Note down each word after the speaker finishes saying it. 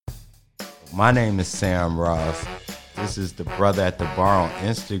My name is Sam Ross. This is the brother at the bar on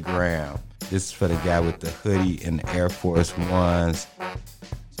Instagram. This is for the guy with the hoodie and the Air Force Ones.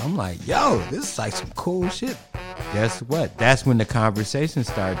 So I'm like, yo, this is like some cool shit. Guess what? That's when the conversation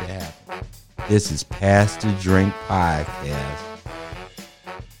started to happen. This is Pass the Drink Podcast.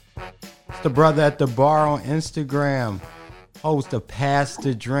 It's the brother at the bar on Instagram. Host of Pass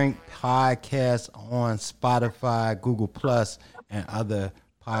the Drink Podcast on Spotify, Google Plus, and other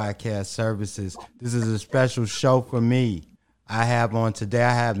podcast services. This is a special show for me. I have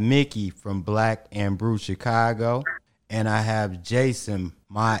Mickey from Black and Brew Chicago, and I have Jason,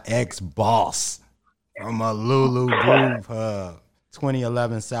 my ex-boss from a Lulu Groove Hub,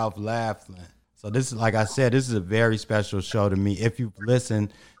 2011 South Laughlin. So this is, like I said, this is a very special show to me. If you've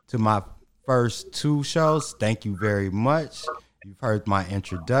listened to my first two shows, thank you very much. You've heard my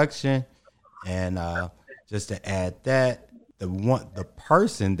introduction, and just to add that, the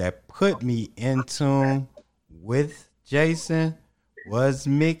person that put me in tune with Jason was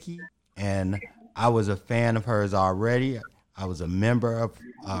Mickey, and I was a fan of hers already. I was a member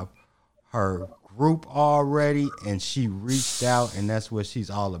of her group already, and she reached out, and that's what she's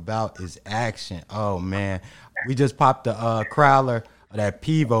all about, is action. Oh man, we just popped the crowler of that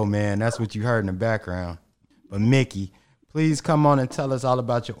Pivo, man. That's what you heard in the background. But Mickey, please come on and tell us all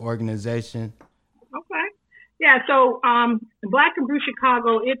about your organization. Okay. Yeah, so Black and Brew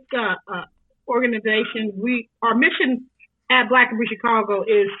Chicago, it's a organization. Our mission at Black and Brew Chicago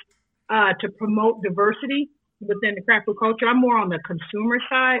is to promote diversity within the craft food culture. I'm more on the consumer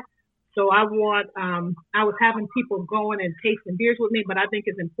side. So I was having people going and tasting beers with me, but I think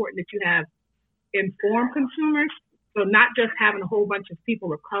it's important that you have informed consumers. So not just having a whole bunch of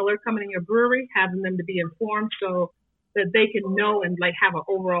people of color coming in your brewery, having them to be informed so that they can know and like have an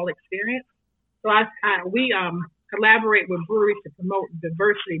overall experience. So we collaborate with breweries to promote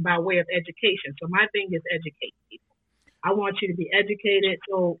diversity by way of education. So my thing is educate people. I want you to be educated.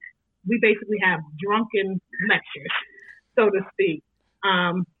 So we basically have drunken lectures, so to speak.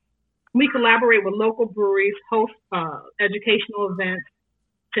 We collaborate with local breweries, host educational events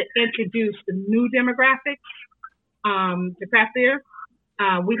to introduce the new demographics to craft beer.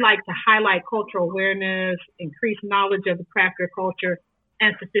 We like to highlight cultural awareness, increase knowledge of the craft beer culture,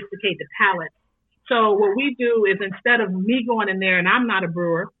 and sophisticate the palate. So what we do is, instead of me going in there, and I'm not a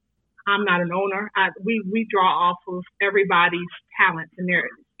brewer, I'm not an owner, we draw off of everybody's talents and their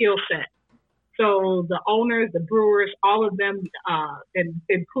skill set. So the owners, the brewers, all of them,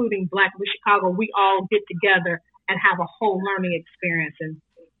 including Black Brew Chicago, we all get together and have a whole learning experience.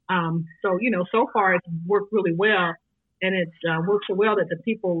 And so far it's worked really well. And it works so well that the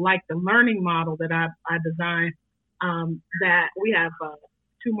people like the learning model that I designed, that we have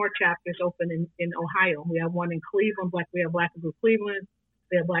two more chapters open in Ohio. We have one in Cleveland. We have Black and Brew Cleveland.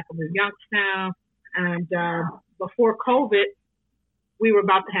 We have Black and Brew Youngstown. And before COVID, we were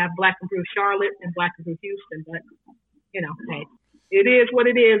about to have Black and Brew Charlotte and Black and Brew Houston. But, hey, it is what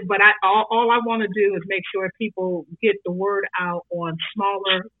it is. But all I want to do is make sure people get the word out on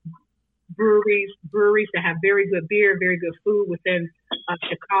smaller breweries that have very good beer, very good food within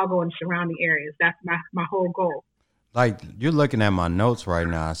Chicago and surrounding areas. That's my whole goal. Like, you're looking at my notes right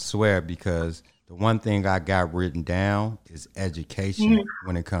now, I swear, because the one thing I got written down is education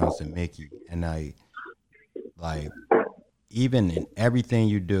when it comes to Mickey. And even in everything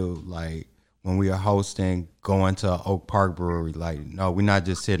you do, like when we are hosting, going to Oak Park Brewery, no, we're not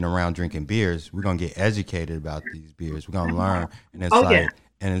just sitting around drinking beers. We're going to get educated about these beers. We're going to learn. And it's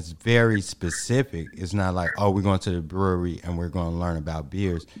and it's very specific. It's not like, oh, we're going to the brewery and we're going to learn about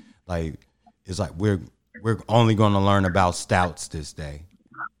beers. It's like we're only going to learn about stouts this day.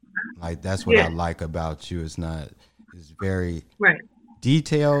 Like, that's what I like about you. It's very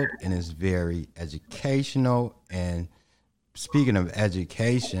detailed, and it's very educational. And speaking of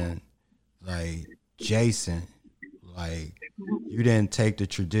education, like Jason, like, you didn't take the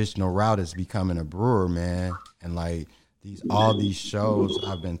traditional route as becoming a brewer, man. And like all these shows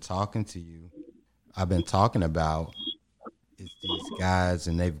I've been talking about is these guys,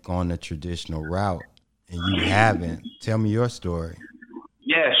 and they've gone the traditional route, and you haven't. Tell me your story.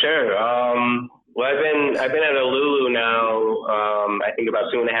 Yeah, sure. Well, I've been at a Lulu now. I think about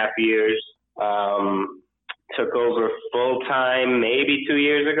 2.5 years. Took over full time maybe 2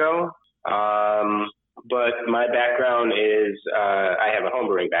 years ago. But my background is I have a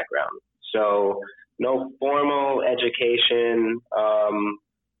homebrewing background, so no formal education.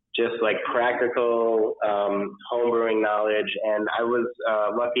 Just like practical homebrewing knowledge, and I was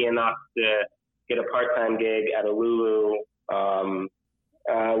lucky enough to get a part-time gig at a Lulu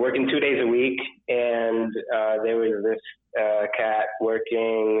working 2 days a week, and there was this cat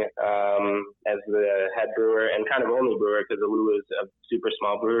working as the head brewer and kind of only brewer, because Alulu is a super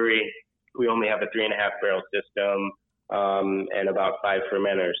small brewery. We only have a 3.5 barrel system and about 5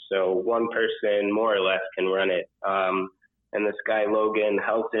 fermenters, so one person more or less can run it. And this guy Logan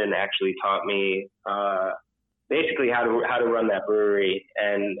Helton actually taught me basically how to run that brewery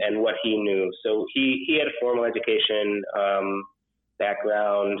and what he knew. So he had a formal education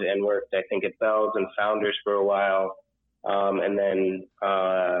background and worked, I think, at Bell's and Founders for a while, and then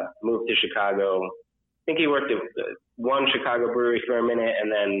moved to Chicago. I think he worked at one Chicago brewery for a minute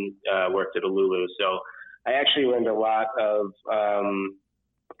and then worked at Alulu. So I actually learned a lot of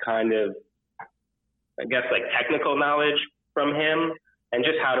kind of, I guess, like technical knowledge from him, and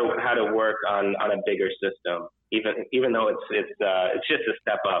just how to work on a bigger system, even though it's just a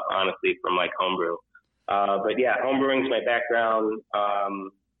step up, honestly, from like homebrew. But yeah, homebrewing's my background.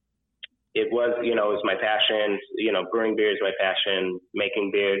 It was my passion. Brewing beer is my passion.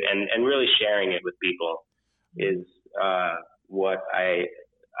 Making beer and really sharing it with people is what I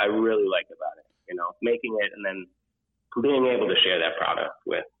really like about it. Making it and then being able to share that product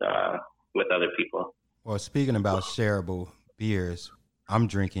with other people. Well, speaking about shareable beers, I'm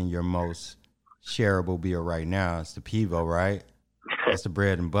drinking your most shareable beer right now. It's the Pivo, right? That's the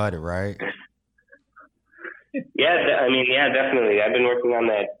bread and butter, right? Yeah, definitely. I've been working on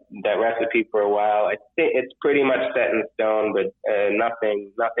that recipe for a while. I think it's pretty much set in stone, but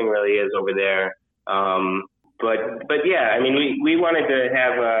nothing really is over there. But yeah, we wanted to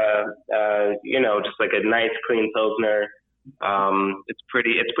have just like a nice clean Pilsner. It's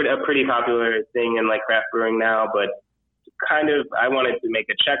a pretty popular thing in like craft brewing now, but kind of I wanted to make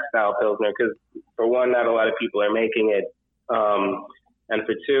a Czech style Pilsner because for one, not a lot of people are making it, and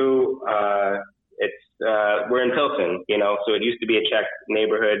for two, we're in Pilsen, so it used to be a Czech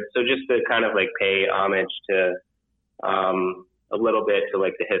neighborhood. So just to kind of like pay homage to a little bit to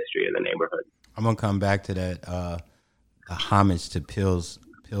like the history of the neighborhood. I'm gonna come back to that the homage to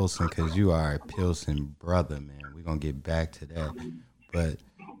Pilsen because you are a Pilsen brother, man. We're gonna get back to that. But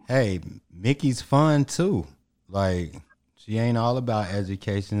hey, Mickey's fun too. Like, she ain't all about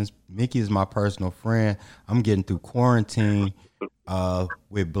education. Mickey is my personal friend. I'm getting through quarantine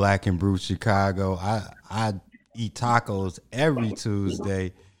with Black and Brew Chicago. I eat tacos every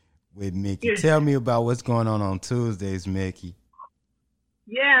Tuesday with Mickey. Tell me about what's going on Tuesdays, Mickey.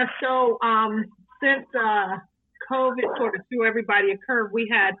 Yeah, so since COVID sort of threw everybody a curve, we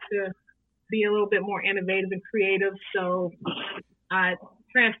had to be a little bit more innovative and creative. So I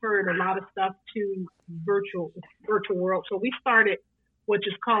transferred a lot of stuff to virtual world. So we started what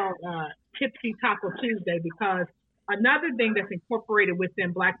is called Tipsy Taco Tuesday, because another thing that's incorporated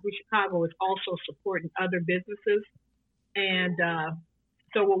within Black Brew Chicago is also supporting other businesses. And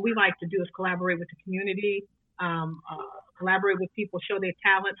so what we like to do is collaborate with the community, collaborate with people, show their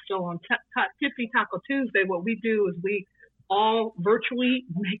talent. So on Tipsy Taco Tuesday, what we do is we all virtually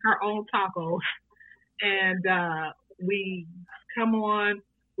make our own tacos. And we come on,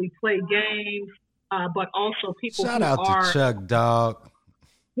 we play games, but also people Shout out to Chuck, dog.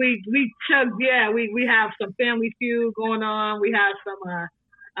 We have some Family Feud going on. We have some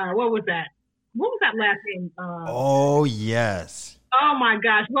what was that? What was that last name? Oh yes. Oh my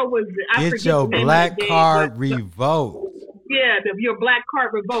gosh, what was it? Get your black card revoked. Yeah, your black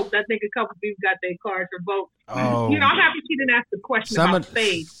card revoked. I think a couple people got their cards revoked. Oh, I'm happy she didn't ask the question about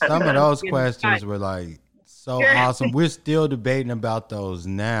fade. Some of those questions were like so awesome. We're still debating about those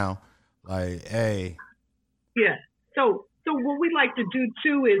now. Like, hey. Yeah. So what we like to do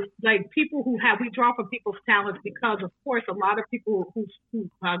too is like people we draw from people's talents, because of course a lot of people who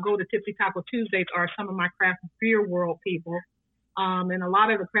go to Tipsy Taco Tuesdays are some of my craft beer world people, and a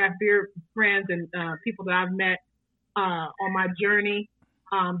lot of the craft beer friends and people that I've met on my journey,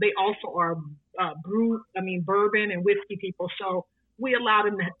 they also are bourbon and whiskey people. So we allow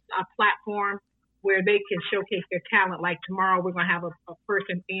them a platform where they can showcase their talent. Like tomorrow, we're gonna have a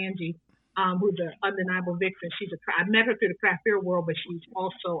person, Angie, who's an undeniable vixen. I met her through the craft beer world, but she's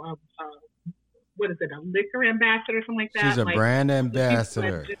also a liquor ambassador or something like that. She's a brand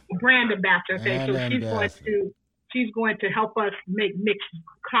ambassador. Brand ambassador. Okay, so she's going to help us make mixed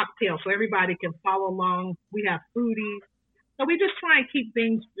cocktails so everybody can follow along. We have foodies. So we just try and keep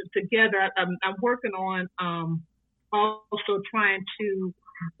things together. I'm working on also trying to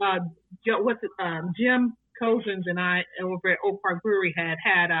Jim Cozens and I over at Oak Park Brewery had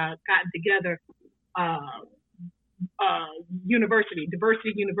gotten together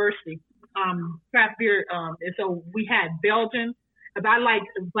diversity university, craft beer, and so we had Belgian Because I like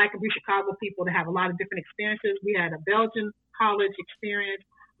Black and Blue Chicago people to have a lot of different experiences. We had a Belgian college experience,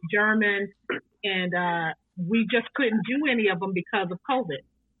 German, and we just couldn't do any of them because of COVID.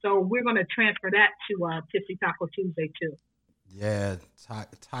 So we're going to transfer that to Tipsy Taco Tuesday too. Yeah,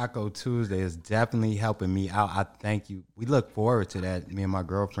 Taco Tuesday is definitely helping me out. I thank you. We look forward to that. Me and my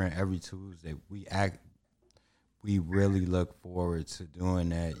girlfriend every Tuesday. We really look forward to doing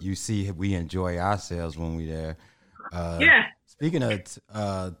that. You see, we enjoy ourselves when we there. Yeah. Speaking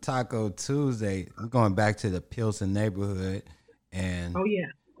of Taco Tuesday, we're going back to the Pilsen neighborhood. And oh yeah.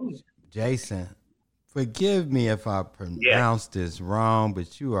 Jason, forgive me if I pronounce this wrong,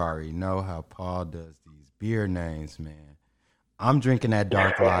 but you already know how Paul does these beer names, man. I'm drinking that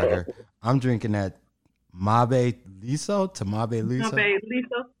dark lager. I'm drinking that Tamabe Liso. Tamabe Liso?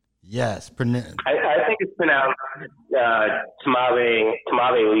 Yes. I think it's pronounced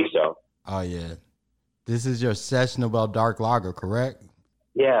Tamabe Liso. Oh, yeah. This is your sessionable dark lager, correct?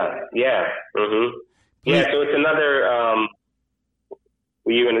 Yeah. Mm-hmm. Yeah, so it's another...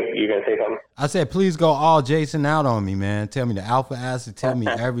 were you gonna say something? I said, please go all Jason out on me, man. Tell me the alpha acid. Tell me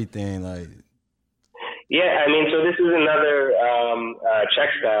everything. Like... Yeah, I mean, so this is another Czech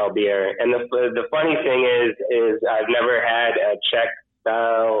style beer, and the funny thing is I've never had a Czech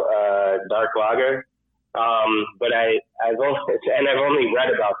style dark lager, but I've only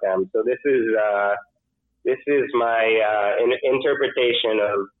read about them. So this is my interpretation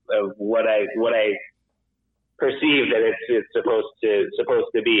of what I perceive that it's supposed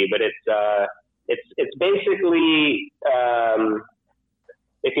to be, but it's basically.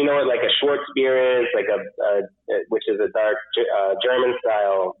 If you know what like a Schwarzbier is, like which is a dark German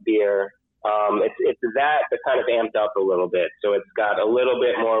style beer, it's that but kind of amped up a little bit. So it's got a little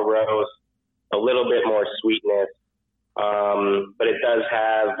bit more roast, a little bit more sweetness, but it does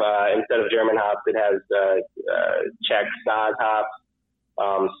have instead of German hops, it has Czech Saz hops.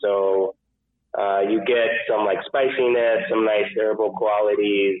 So you get some like spiciness, some nice herbal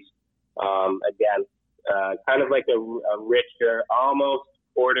qualities. Again, kind of like a richer, almost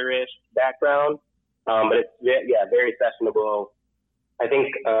porterish background, but it's very sessionable. I think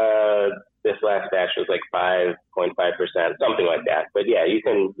this last batch was like 5.5%, something like that. But yeah, you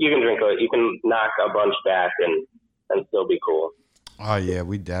can knock a bunch back and still be cool. Oh yeah,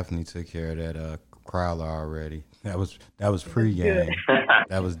 we definitely took care of that Crowler already. That was pregame.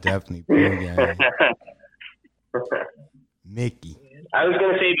 That was definitely pregame. Mickey. I was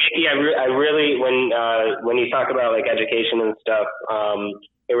gonna say, Mickey, I really when you talk about like education and stuff,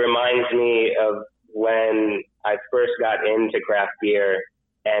 it reminds me of when I first got into craft beer,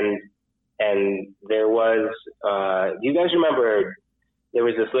 and there was do you guys remember there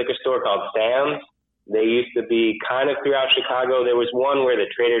was this liquor store called Sam's? They used to be kind of throughout Chicago. There was one where the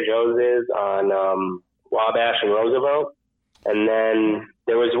Trader Joe's is on Wabash and Roosevelt, and then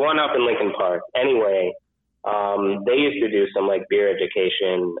there was one up in Lincoln Park. Anyway. They used to do some like beer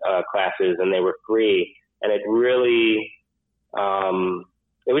education classes, and they were free, and it really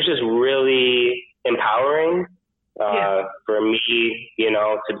it was just really empowering for me,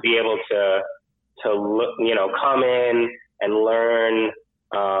 to be able to look, come in and learn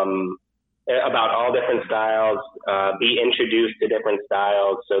about all different styles, be introduced to different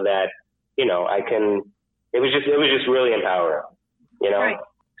styles, so that I can. It was just really empowering, Right.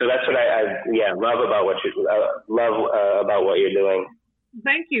 So that's what I love about what about what you're doing.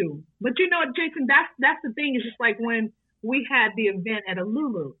 Thank you. But Jason, that's the thing. It's just like when we had the event at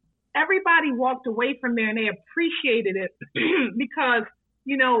Lulu, everybody walked away from there and they appreciated it because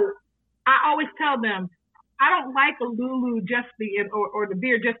I always tell them I don't like a Lulu or the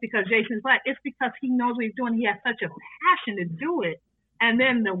beer just because Jason's black. It's because he knows what he's doing. He has such a passion to do it, and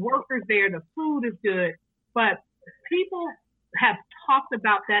then the workers there, the food is good, but people have talked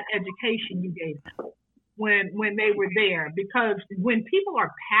about that education you gave them when they were there, because when people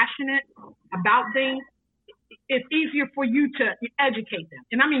are passionate about things, it's easier for you to educate them.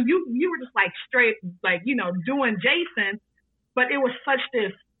 And I mean, you were just like straight, like, doing Jason, but it was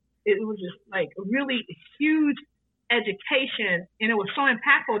just like a really huge education, and it was so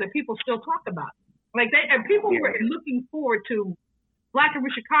impactful that people still talk about it. And people were looking forward to Black and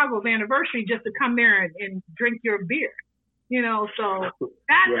Blue Chicago's anniversary just to come there and drink your beer. So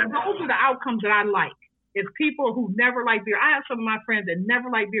those are the outcomes that I like. It's people who never liked beer. I have some of my friends that never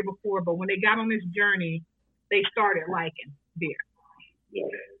liked beer before, but when they got on this journey, they started liking beer.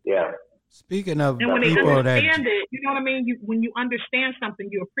 Yeah. Speaking of and when people they understand it, you know what I mean? When you understand something,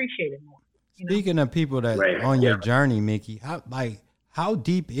 you appreciate it more. Speaking of people that on your journey, Mickey, how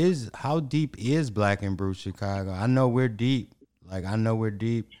deep is Black and Brew Chicago? I know we're deep. I know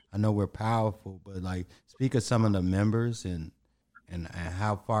we're powerful, but speak of some of the members and and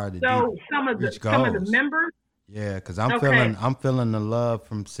how far the So deep some of reach the goes. members. Yeah, because Okay. I'm feeling the love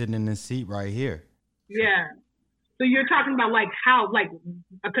from sitting in this seat right here. Yeah. So you're talking about like how, like,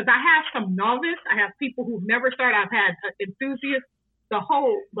 because I have some novice, I have people who've never started, I've had enthusiasts. The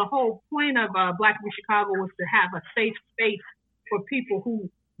whole point of Black in Chicago was to have a safe space for people who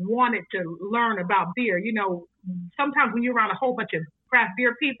wanted to learn about beer. You know, sometimes when you're around a whole bunch of craft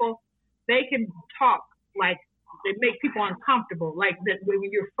beer people, they can talk like they make people uncomfortable, like that when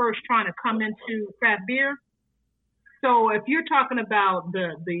you're first trying to come into craft beer. So if you're talking about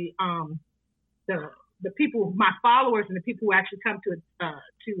the people, my followers, and the people who actually come to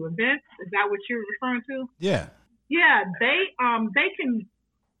events, is that what you're referring to? Yeah. Yeah, they can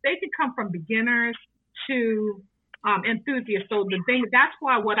come from beginners to enthusiasts. So the thing, that's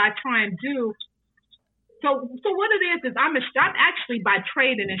why what I try and do. So what it is I'm actually by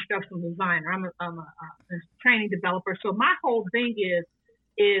trade an instructional designer. I'm a training developer. So my whole thing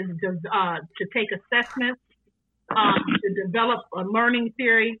is to take assessments, to develop a learning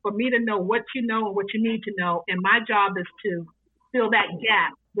theory for me to know what you know and what you need to know. And my job is to fill that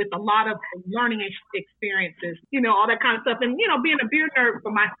gap with a lot of learning experiences, all that kind of stuff. And, being a beer nerd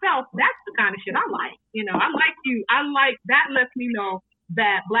for myself, that's the kind of shit I like. I like that lets me know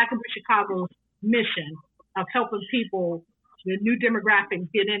that Black and Blue Chicago's mission of helping people, the new demographics,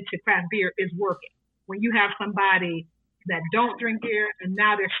 get into craft beer is working. When you have somebody that don't drink beer and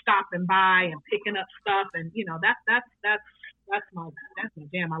now they're stopping by and picking up stuff, and that's my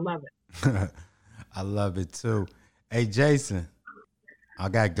jam. I love it. I love it too. Hey, Jason, I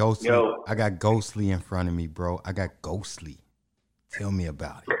got Ghostly. Yo. I got Ghostly in front of me, bro. I got Ghostly. Tell me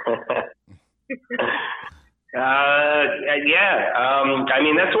about it. Yeah. I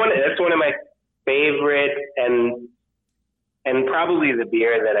mean, that's one of my favorite and probably the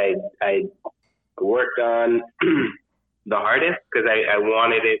beer that I worked on the hardest, because I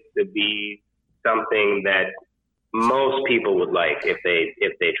wanted it to be something that most people would like if they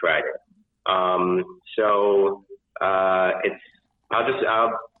tried it. So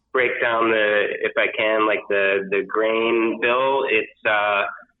I'll break down if I can, like the grain bill.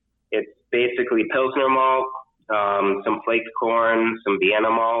 It's basically Pilsner malt, some flaked corn, some Vienna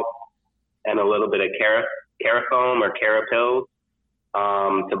malt, and a little bit of Carafoam or Carapils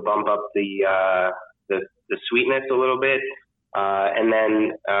to bump up the sweetness a little bit. And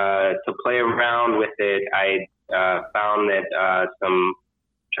then to play around with it, I found that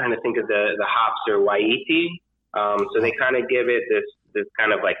trying to think of the hops are Waiiti. So they kind of give it this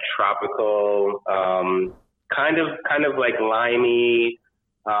kind of like tropical, kind of like limey,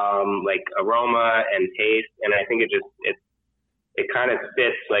 like aroma and taste. And I think it kind of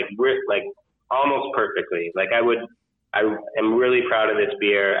fits like almost perfectly. Like I am really proud of this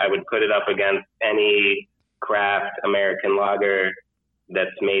beer. I would put it up against any craft American lager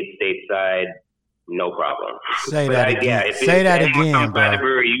that's made stateside, no problem. Say that again. Say that again, bro.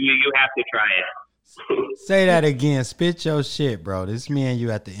 Brewery, you have to try it. Say that again. Spit your shit, bro. This is me and you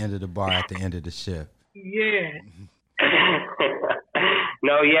at the end of the bar at the end of the shift. Yeah.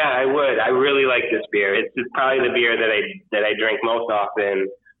 No, yeah, I would. I really like this beer. It's probably the beer that I drink most often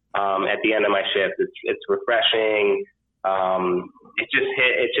at the end of my shift. It's refreshing. It just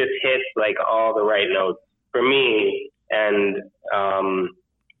hits like all the right notes for me. And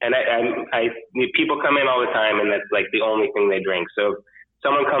I people come in all the time, and that's like the only thing they drink. So if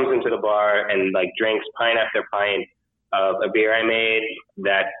someone comes into the bar and like drinks pint after pint of a beer I made,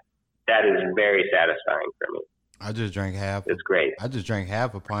 that is very satisfying for me. I just drank half. It's great. I just drank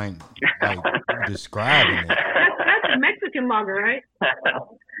half a pint, like describing it. That's a Mexican lager, right?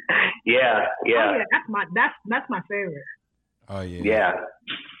 Yeah. Oh, yeah, that's my favorite. Oh yeah. Yeah.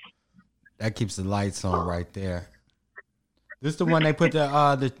 That keeps the lights on right there. This the one they put the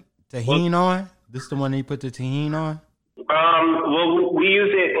tahini on? This the one they put the tahini on? Well, we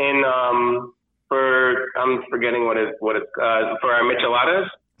use it in I'm forgetting what it's for our micheladas.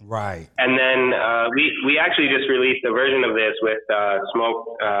 Right. And then we actually just released a version of this with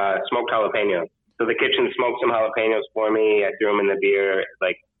smoked jalapenos. So the kitchen smoked some jalapenos for me. I threw them in the beer,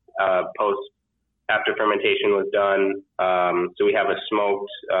 like after fermentation was done. So we have a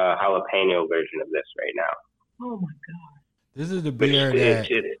smoked jalapeno version of this right now. Oh my God. This is the beer that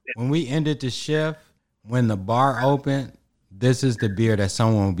when we ended the shift, when the bar opened, this is the beer that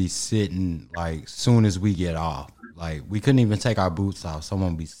someone will be sitting like soon as we get off. Like we couldn't even take our boots off.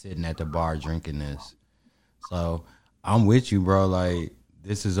 Someone will be sitting at the bar drinking this. So I'm with you, bro. Like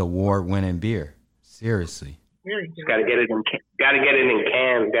this is award-winning beer. Seriously. Really good. Got to get it in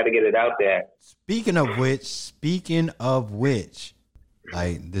cans. Got to get it out there. Speaking of which,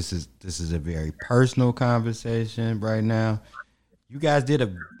 like this is a very personal conversation right now. you guys did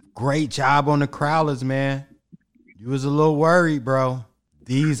a great job on the crowlers, man. You was a little worried, bro.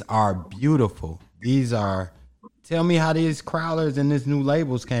 These are beautiful. These are. Tell me how these crowlers and these new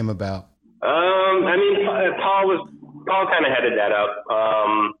labels came about. I mean, Paul kind of headed that up.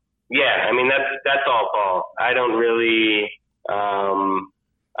 Yeah, I mean that's all Paul. I don't really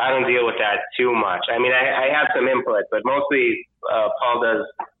I don't deal with that too much. I mean, I have some input, but mostly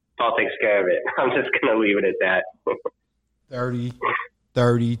Paul takes care of it. I'm just gonna leave it at that.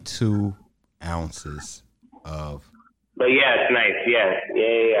 32 ounces of. But yeah, it's nice. Yeah.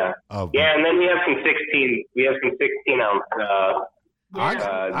 Yeah, and then we have some 16. We have some 16 ounce.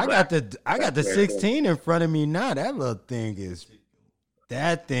 I got the 16 in front of me now. That little thing is.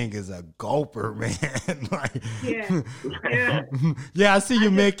 That thing is a gulper, man. Like, yeah. I see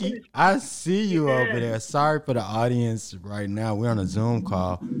you, Mickey. I see you over there. Sorry for the audience right now. We're on a Zoom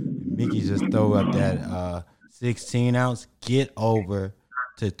call. Mickey just throw up that 16 ounce. Get over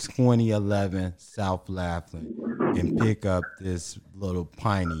to 2011 South Laughlin and pick up this little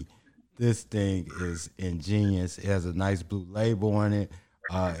piney. This thing is ingenious. It has a nice blue label on it.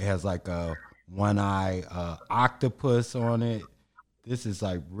 It has like a one-eye octopus on it. This is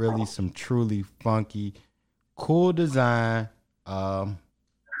like really some truly funky, cool design.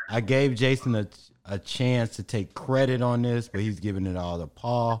 I gave Jason a chance to take credit on this, but he's giving it all to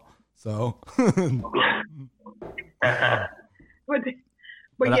Paul. So,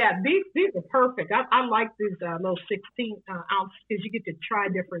 but yeah, these are perfect. I like these little 16 ounce because you get to try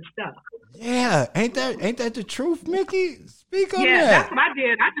different stuff. Yeah, ain't that the truth, Mickey? Speak on that. Yeah, that's what I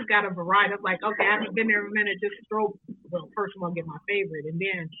did. I just got a variety. I'm like, okay, I haven't been there a minute. Just throw. Well, first of all, get my favorite, and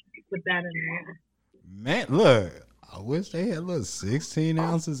then put that in there. Man, look, I wish they had little 16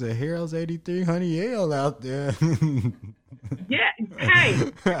 ounces of Harold's 83 Honey Ale out there. Yeah,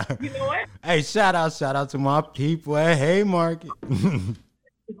 hey, you know what? Hey, shout out to my people at Haymarket.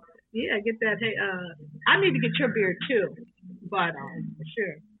 Yeah, get that. Hey, I need to get your beer too, but for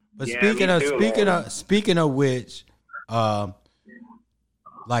sure. But yeah, speaking of which,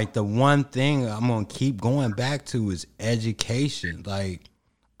 like the one thing I'm gonna keep going back to is education. Like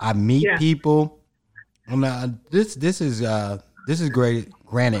I meet people. This is great.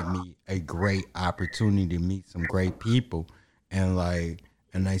 Granted me a great opportunity to meet some great people, and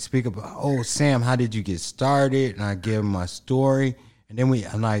they speak about, oh Sam, how did you get started? And I give them my story, and then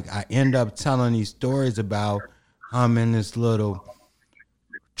I end up telling these stories about how I'm in this little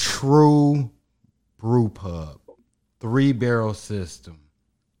true brew pub, 3-barrel system.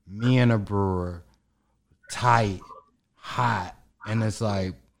 Me and a brewer, tight, hot, and it's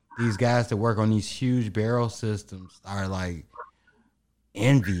like these guys that work on these huge barrel systems are like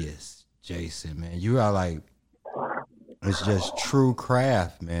envious, Jason, man. You are like, it's just true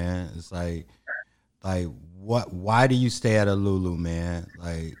craft, man. It's like what? Why do you stay at a Lulu, man?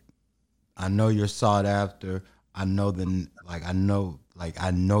 Like, I know you're sought after. I know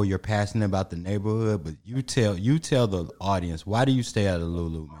you're passionate about the neighborhood, but you tell the audience, why do you stay at a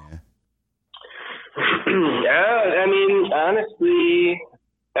Lulu, man? I mean, honestly,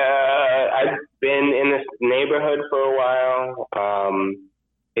 I've been in this neighborhood for a while.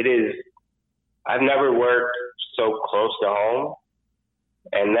 I've never worked so close to home,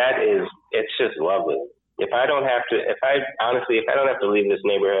 and it's just lovely. If I don't have to leave this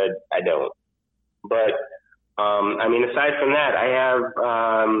neighborhood, I don't. But I mean, aside from that, I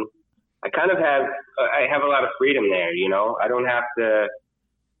have a lot of freedom there. You know, I don't have to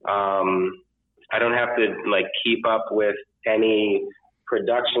like keep up with any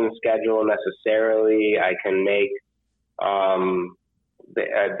production schedule necessarily. I can make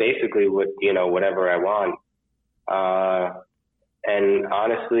basically whatever I want. And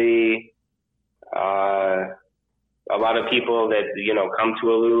honestly, a lot of people that come to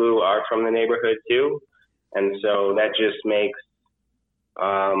a Lulu are from the neighborhood too. And so that just makes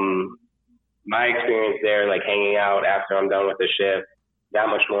my experience there, like hanging out after I'm done with the shift, that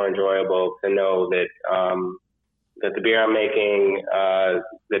much more enjoyable to know that that the beer I'm making,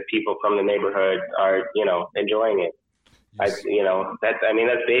 that people from the neighborhood are, enjoying it. Yes. That's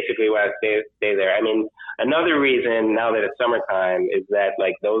basically why I stay there. I mean, another reason now that it's summertime is that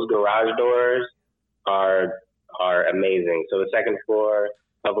like those garage doors are amazing. So the second floor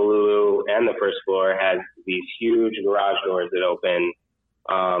of a Lulu and the first floor has these huge garage doors that open.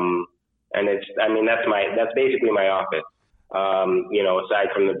 And that's basically my office, aside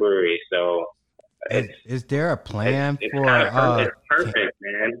from the brewery. So is there a plan for, it's perfect,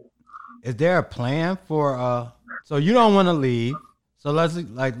 man. Is there a plan for, so you don't want to leave. So let's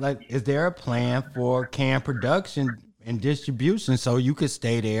is there a plan for can production in distribution, so you could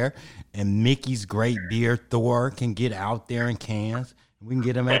stay there, and Mickey's Great Beer Thor can get out there in cans. We can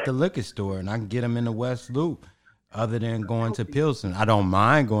get them at the liquor store, and I can get them in the West Loop. Other than going to Pilsen, I don't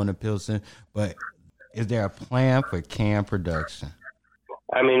mind going to Pilsen, but is there a plan for can production?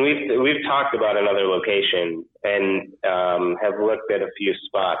 I mean, we've talked about another location and have looked at a few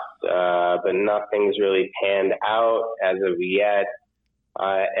spots, but nothing's really panned out as of yet.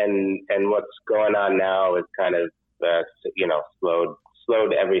 And what's going on now is kind of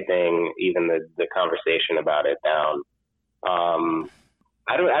slowed everything, even the conversation about it down.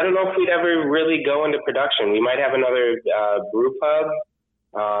 I don't know if we'd ever really go into production. We might have another brew pub.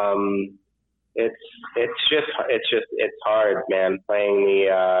 It's hard, man, playing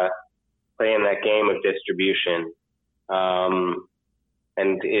that game of distribution.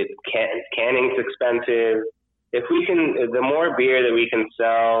 And canning's expensive. If we can, the more beer that we can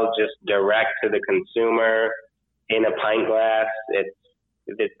sell just direct to the consumer in a pint glass,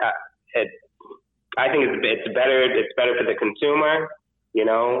 I think it's better. It's better for the consumer,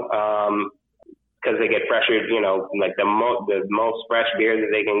 because they get fresher, like the most fresh beer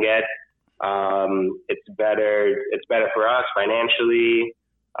that they can get. It's better for us financially,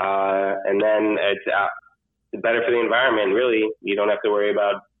 and then it's better for the environment. Really, you don't have to worry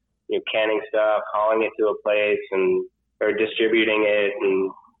about canning stuff, hauling it to a place, or distributing it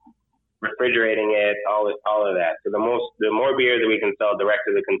and refrigerating it, all of that. So the more beer that we can sell direct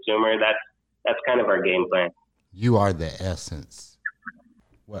to the consumer, that's kind of our game plan. You are the essence.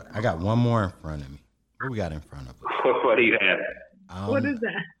 What? I got one more in front of me. What we got in front of us? What do you have? What is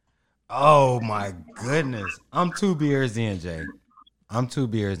that? Oh my goodness! I'm 2 beers in, Jay. I'm 2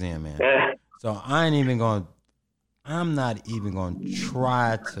 beers in, man. So I'm not even going to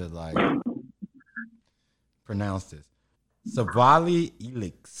try to pronounce this. Savali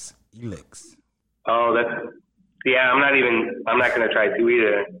Elix. Oh, I'm not going to try to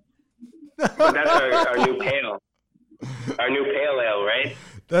either. But that's our new pale. Our new pale ale, right?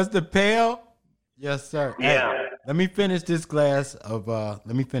 That's the pale? Yes, sir. Yeah. Hey, let me finish this glass of let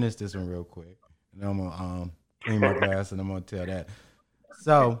me finish this one real quick. And I'm gonna clean my glass and I'm gonna tell that.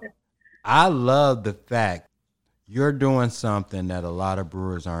 So I love the fact you're doing something that a lot of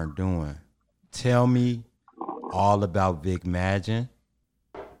brewers aren't doing. Tell me all about Vic Magin,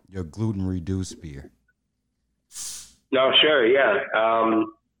 your gluten reduced beer. No, sure, yeah.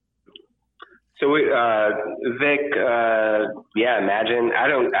 So we, Vic, Magin. I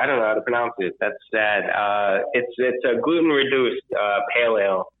don't know how to pronounce it. That's sad. It's a gluten reduced pale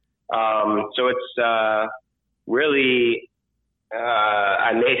ale. So it's really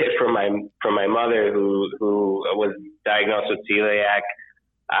I made it for my mother who was diagnosed with celiac.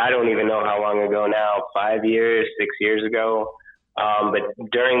 I don't even know how long ago now, 5 years, 6 years ago. But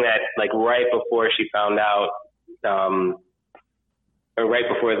during that, like right before she found out, or right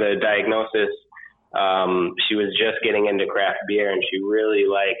before the diagnosis, she was just getting into craft beer and she was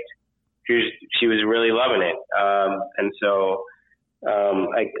really loving it. And so,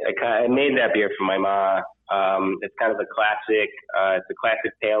 I made that beer for my ma. It's kind of a classic, it's a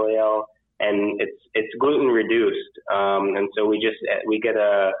classic pale ale and it's gluten reduced. And so we get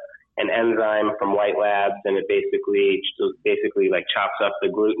an enzyme from White Labs and it basically like chops up the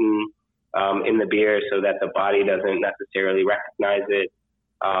gluten, in the beer so that the body doesn't necessarily recognize it.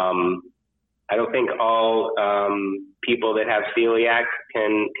 I don't think all people that have celiac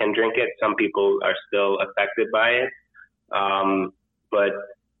can drink it. Some people are still affected by it, but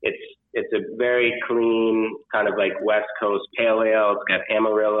it's a very clean kind of like West Coast pale ale. It's got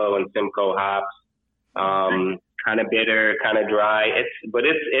Amarillo and Simcoe hops, kind of bitter, kind of dry. It's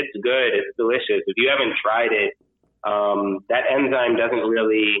good. It's delicious. If you haven't tried it, that enzyme doesn't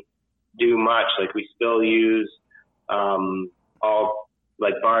really do much. Like we still use all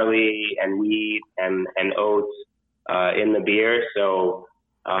like barley and wheat and oats in the beer, so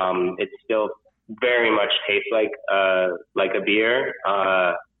it still very much tastes like a beer.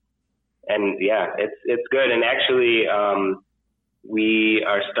 And yeah, it's good. And actually, we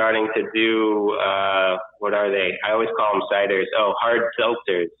are starting to do what are they? I always call them ciders. Oh, hard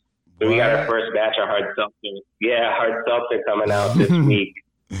seltzers. So we got our first batch of hard seltzers. Yeah, hard seltzer coming out this week.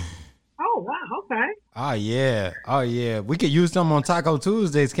 Oh, wow. Okay. Oh, yeah. We could use some on Taco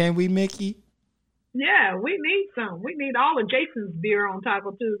Tuesdays, can't we, Mickey? Yeah, we need some. We need all of Jason's beer on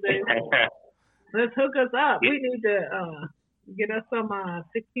Taco Tuesdays. Let's hook us up. We need to get us some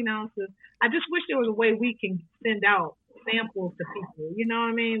 16 ounces. I just wish there was a way we can send out samples to people. You know what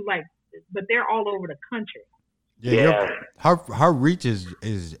I mean? Like, but they're all over the country. Yeah. Her reach is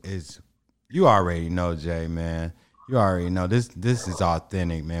you already know, Jay, man. You already know this. This is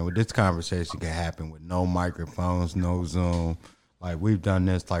authentic, man. With this conversation can happen with no microphones, no Zoom. Like we've done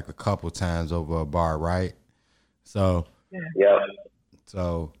this like a couple times over a bar, right? So, Yeah.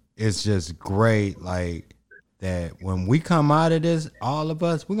 so it's just great, like that. When we come out of this, all of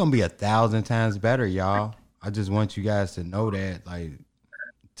us, we're gonna be 1,000 times better, y'all. I just want you guys to know that, like,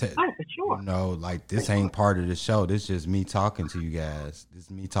 Oh, for sure. you know, like this ain't part of the show. This is just me talking to you guys. This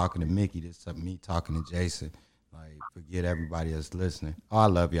is me talking to Mickey. This is me talking to Jason. Like, forget everybody that's listening. Oh, I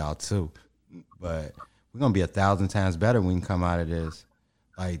love y'all too, but we're gonna be 1,000 times better when we come out of this.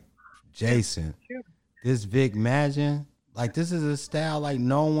 Like, Jason, Sure. this Vic Magin, like this is a style like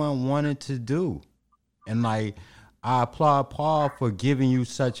no one wanted to do, and like I applaud Paul for giving you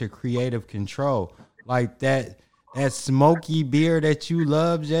such a creative control, like that. That smoky beer that you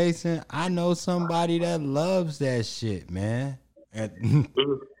love, Jason, I know somebody that loves that shit, man. And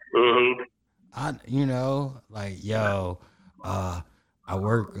Mm-hmm. you know, like, yo, I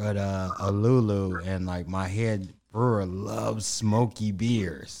work at a Lulu, and like my head brewer loves smoky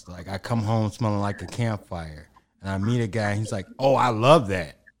beers. Like I come home smelling like a campfire, and I meet a guy, and he's like, "Oh, I love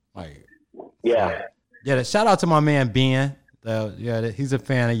that." Like, Yeah. yeah. Shout out to my man Ben. He's a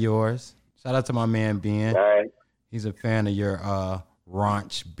fan of yours. Shout out to my man Ben. All right. He's a fan of your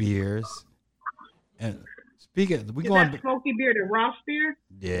Raunch beers. And speaking, we Is going. that smoky beer the Ross beer?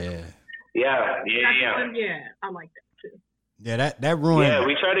 Yeah, Yeah. Yeah, I like that too. yeah. That ruined. Yeah,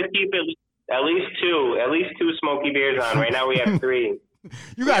 we try to keep it at least two smoky beers on. Right now we have 3.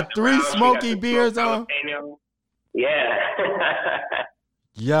 You got 3 Roush, we smoky got the beers smoked on. jalapeno. Yeah.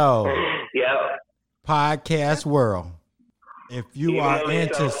 Yo, Yep. podcast world. If you Even are though they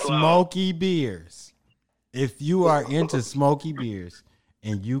into sell slow. smoky beers,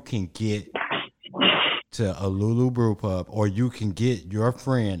 and you can get to a Lulu Brew Pub, or you can get your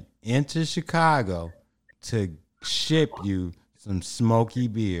friend into Chicago to ship you some smoky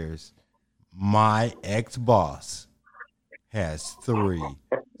beers, my ex-boss has 3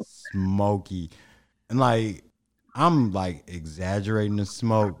 smoky. And like, I'm like exaggerating the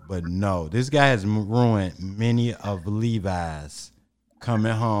smoke, but no, this guy has ruined many of Levi's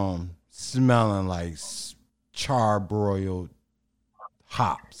coming home smelling like charbroiled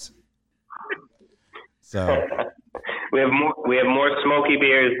hops. So We have more smoky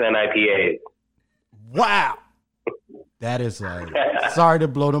beers than IPAs. wow, that is like, sorry to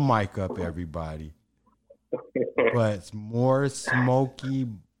blow the mic up, everybody, but it's more smoky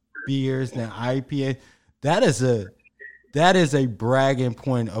beers than IPA. That is a bragging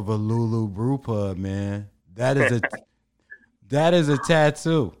point of a Lulu Brew Pub, man. That is a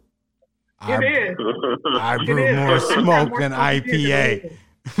tattoo. It is. I It brew is. more smoke More than smoky beer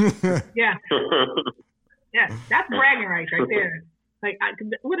IPA. Yeah, yeah, that's bragging rights right there. Like,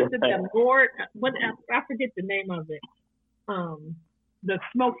 what is it? The Lord? What? I forget the name of it. The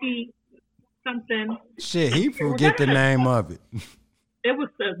smoky something. Shit, he forget the name of it. It was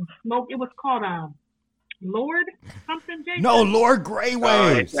the smoke. It was called Lord something. Jason? No, Lord Grey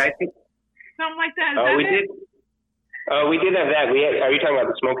Waves. I think. Something like that. Is Oh, that we it? did. Oh, we did have that. Are you talking about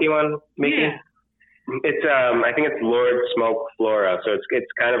the smoky one, Mickey? Yeah. It's I think it's Lord Smoke Flora. So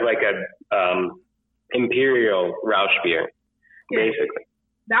it's kind of like a imperial Roush beer, basically.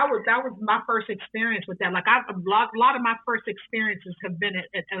 That was my first experience with that. Like, a lot of my first experiences have been at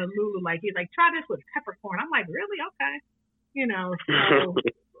a Lulu. Like, he's like, try this with peppercorn. I'm like, really? Okay. You know, so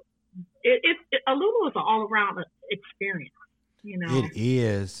a Lulu is an all around experience. You know, It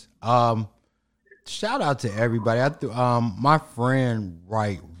is. Shout out to everybody. My friend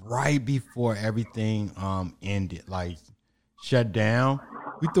right before everything ended, like shut down.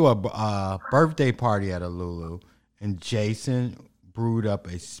 We threw a birthday party at a Lulu, and Jason brewed up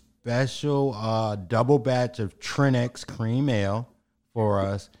a special double batch of Trinex cream ale for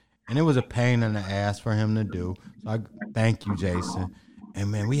us, and it was a pain in the ass for him to do. So I thank you, Jason. And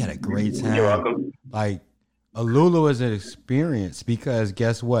man, we had a great time. You're welcome. Like, a Lulu is an experience because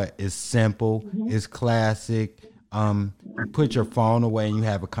guess what? It's simple. It's classic. You put your phone away and you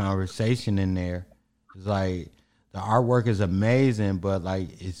have a conversation in there. It's like the artwork is amazing, but like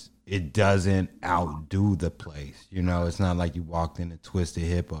it doesn't outdo the place. You know, it's not like you walked in a Twisted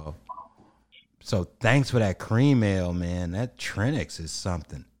Hippo. So thanks for that cream ale, man. That Trinex is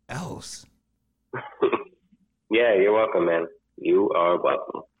something else. Yeah, you're welcome, man. You are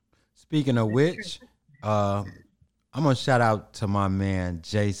welcome. Speaking of which, I'm gonna shout out to my man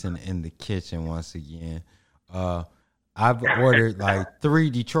Jason in the kitchen once again. I've ordered like 3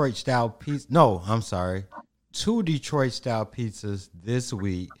 Detroit style pizzas. No, I'm sorry, 2 Detroit style pizzas this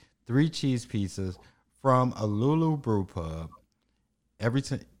week. 3 cheese pizzas from a Lulu Brew Pub.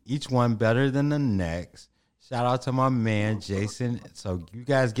 Each one better than the next. Shout out to my man Jason. So you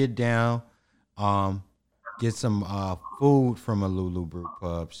guys get down, get some food from a Lulu Brew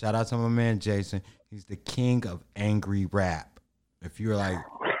Pub. Shout out to my man Jason. He's the king of angry rap. If you're like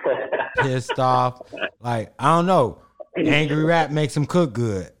pissed off, like I don't know, angry rap makes him cook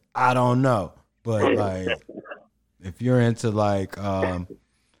good. I don't know, but like if you're into like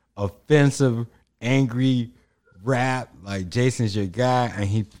offensive, angry rap, like Jason's your guy,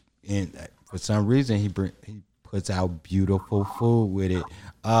 and for some reason he puts out beautiful food with it.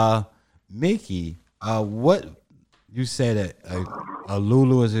 Mickey, what you said that a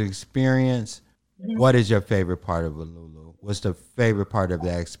Lulu is an experience. What is your favorite part of a Lulu? What's the favorite part of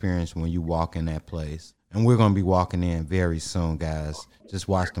that experience when you walk in that place? And we're gonna be walking in very soon, guys. Just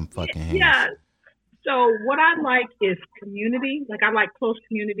watch them fucking hands. Yeah. So what I like is community. Like I like close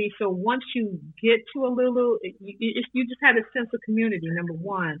community. So once you get to a Lulu, you just have a sense of community. Number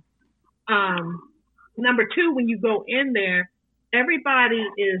one. Number two, when you go in there, everybody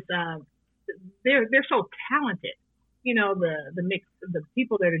is they're so talented. You know, the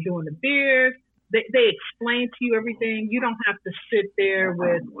people that are doing the beers, they explain to you everything. You don't have to sit there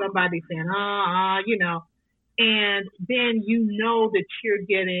with somebody saying, you know, and then you know that you're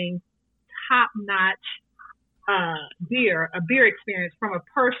getting top-notch a beer experience from a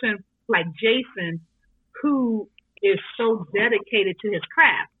person like Jason, who is so dedicated to his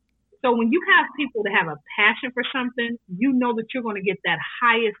craft. So when you have people that have a passion for something, you know that you're going to get that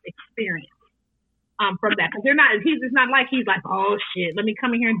highest experience from that. Because it's not like he's like, oh shit, let me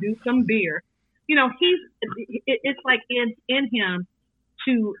come in here and do some beer. You know, it's like in him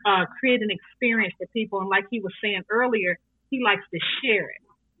to create an experience for people. And like he was saying earlier, he likes to share it.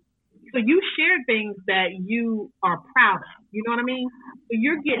 So you share things that you are proud of. You know what I mean? So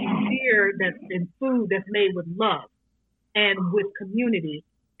you're getting beer and food that's made with love and with community.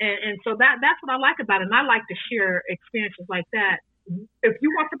 And so that's what I like about it. And I like to share experiences like that. If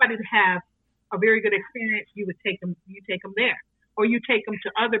you want somebody to have a very good experience, you take them there. Or you take them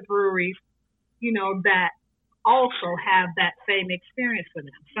to other breweries, you know, that also have that same experience for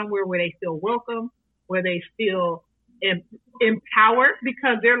them. Somewhere where they feel welcome, where they feel empowered,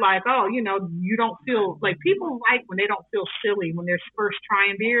 because they're like, oh, you know, you don't feel like people like when they don't feel silly when they're first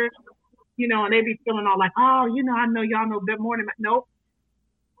trying beers, you know, and they be feeling all like, oh, you know, I know y'all know a bit more than me. Nope.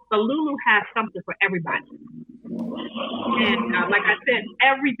 The Lulu has something for everybody. And like I said,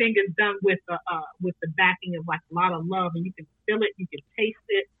 everything is done with the backing of like a lot of love, and you can feel it, you can taste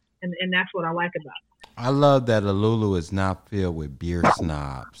it, and that's what I like about it. I love that a Lulu is not filled with beer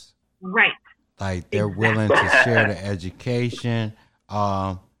snobs. Right. Like they're willing to share the education.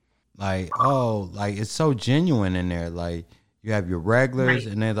 Like it's so genuine in there. Like you have your regulars,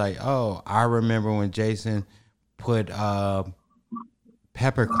 right, and they're like, oh, I remember when Jason put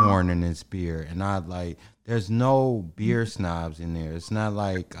peppercorn in his beer, and there's no beer snobs in there. It's not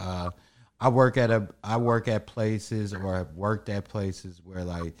like I work at places, or have worked at places where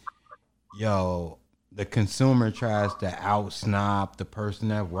like, yo, the consumer tries to out snob the person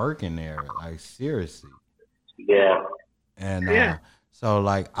that's working there. Like seriously. Yeah. And so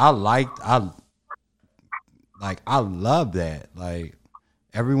like I love that. Like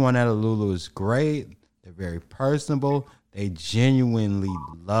everyone at a Lulu is great. They're very personable. They genuinely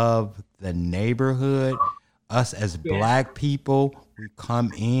love the neighborhood. Us as Black people, we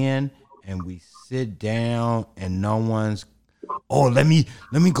come in and we sit down, and no one's, oh, let me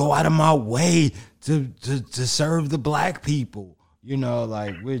go out of my way to serve the Black people. You know,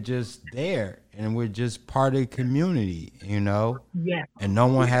 like we're just there, and we're just part of the community, you know? Yeah. And no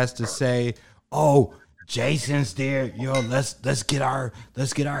one has to say, oh, Jason's there, yo, let's get our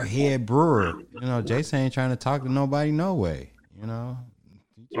head brewer. You know, Jason ain't trying to talk to nobody no way, you know?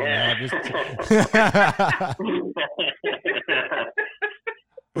 Yeah.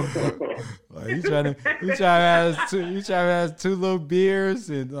 Like, he's trying to have two little beers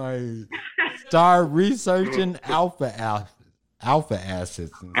and like start researching alpha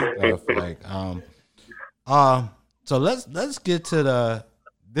acids and stuff. Like so let's get to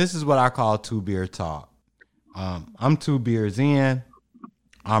this is what I call 2 beer talk. I'm 2 beers in,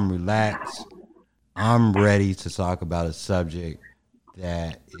 I'm relaxed, I'm ready to talk about a subject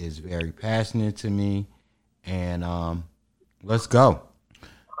that is very passionate to me, and let's go.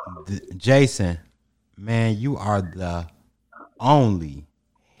 Jason, man, you are the only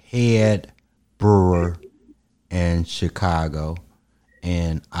head brewer in Chicago,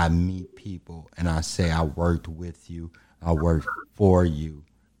 and I meet people and I say I worked with you, I worked for you,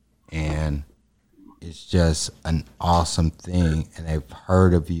 and it's just an awesome thing, and they've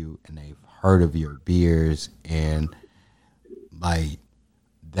heard of you and they've heard of your beers, and like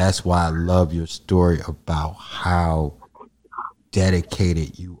That's why I love your story about how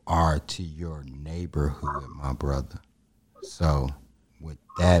dedicated you are to your neighborhood, my brother. So, with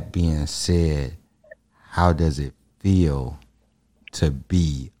that being said, how does it feel to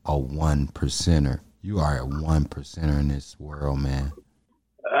be a 1%er? You are a 1%er in this world, man.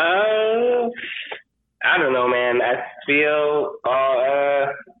 I don't know, man. I feel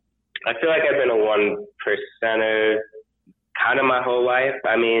like I've been a 1%er kind of my whole life.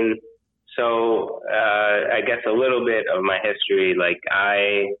 I mean, so I guess a little bit of my history. Like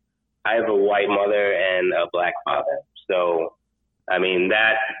I have a white mother and a black father. So I mean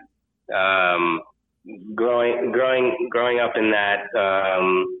that growing up in that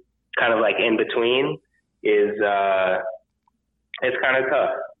kind of like in between is it's kind of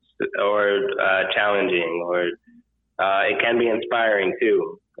tough or challenging, or it can be inspiring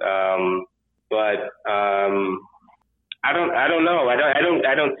too. But I don't know.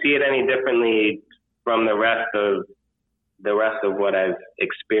 I don't see it any differently from the rest of what I've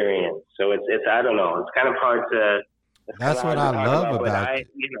experienced. So it's I don't know. It's kind of hard to. That's what I love about it.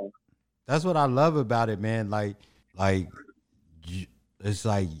 That's what I love about it, man. Like it's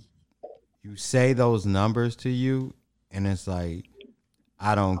like you say those numbers to you, and it's like,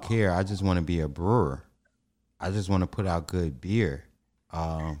 I don't care. I just want to be a brewer. I just want to put out good beer.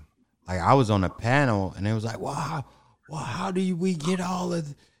 Like I was on a panel, and it was like, wow. Well, how do we get all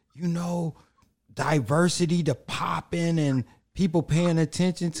of, diversity to pop in and people paying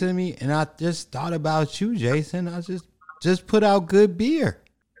attention to me? And I just thought about you, Jason. I just put out good beer.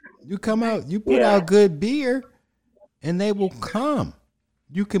 You come out, you put out good beer, and they will come.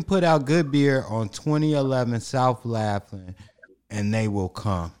 You can put out good beer on 2011 South Laughlin, and they will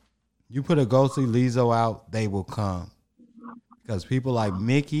come. You put a Ghostly Lizzo out, they will come. Because people like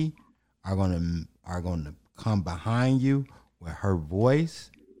Mickey are gonna come behind you with her voice.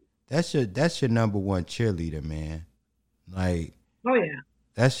 That's your number one cheerleader, man. Like, oh yeah,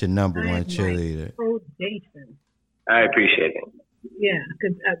 that's your number one cheerleader. Jason. I appreciate it. Yeah,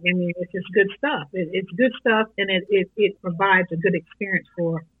 because I mean, it's just good stuff. It's good stuff, and it provides a good experience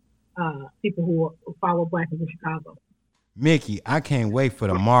for people who follow Black in Chicago. Mickey, I can't wait for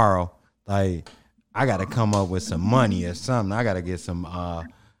tomorrow. Like, I got to come up with some money or something. I got to get some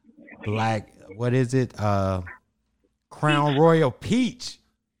black. What is it? Crown Royal Peach.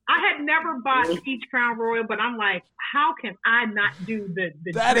 I had never bought Peach Crown Royal, but I'm like, how can I not do the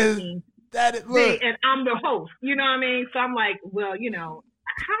that drinking is thing? And I'm the host, you know what I mean? So I'm like, well, how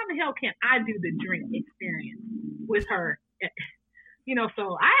the hell can I do the drink experience with her?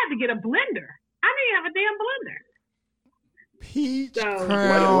 So I had to get a blender. I didn't have a damn blender. Peach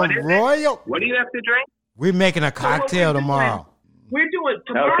Crown Royal. What do you have to drink? We're making a cocktail tomorrow. We're doing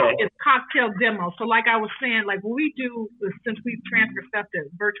tomorrow is cocktail demo. So like I was saying, like what we do since we've transferred stuff to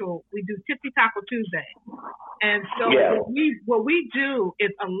virtual, we do Tipsy Taco Tuesday. And so what we do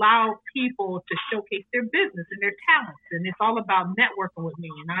is allow people to showcase their business and their talents. And it's all about networking with me.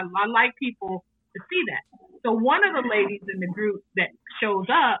 And I like people to see that. So one of the ladies in the group that shows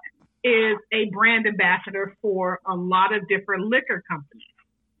up is a brand ambassador for a lot of different liquor companies.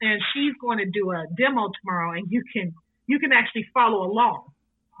 And she's going to do a demo tomorrow, and you can actually follow along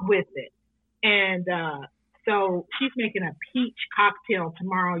with it. And so she's making a peach cocktail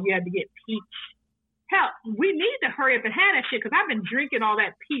tomorrow. You have to get peach. Hell, we need to hurry up and have that shit because I've been drinking all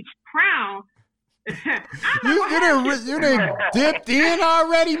that peach Crown. You done dipped in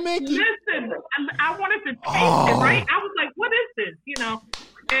already, Mickey? Listen, I wanted to taste it, right? I was like, what is this?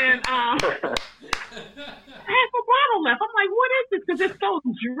 And I had a bottle left. I'm like, what is this? Because it's so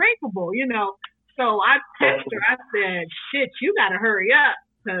drinkable, So I texted her. I said, shit, you got to hurry up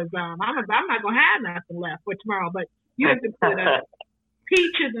because I'm not going to have nothing left for tomorrow. But you have to put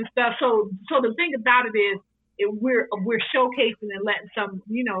peaches and stuff. So the thing about it is we're showcasing and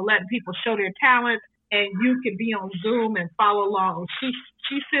letting people show their talents, and you can be on Zoom and follow along.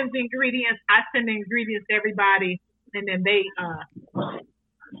 She sends the ingredients. I send the ingredients to everybody, and then they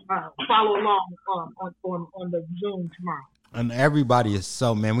follow along on the Zoom tomorrow. And everybody is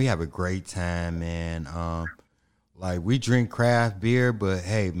man, we have a great time, man. Like we drink craft beer, but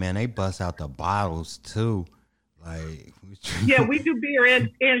hey, man, they bust out the bottles too. Like we do beer and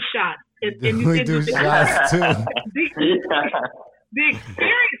shots. We do shots too. The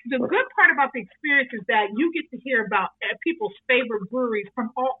experience, the good part about the experience is that you get to hear about people's favorite breweries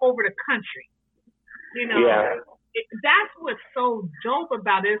from all over the country. That's what's so dope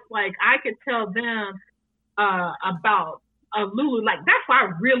about it. It's like I could tell them about a Lulu. Like that's why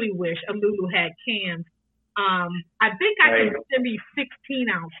I really wish a Lulu had cans. I think I can send me 16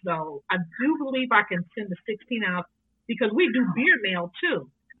 ounce though. I do believe I can send the 16 ounce because we do beer mail too.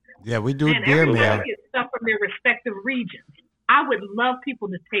 Yeah, we do And beer everybody mail. gets stuff from their respective regions. I would love people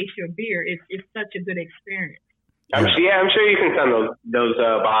to taste your beer. It's such a good experience. I'm sure you can send those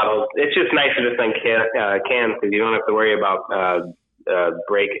bottles. It's just nicer to send cans because you don't have to worry about the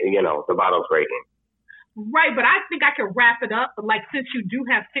bottles breaking. Right, but I think I can wrap it up. But like, since you do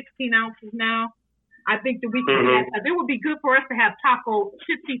have 16 ounces now, I think that we can. It would be good for us to have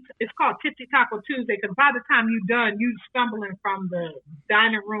It's called Tipsy Taco Tuesday, because by the time you're done, you stumbling from the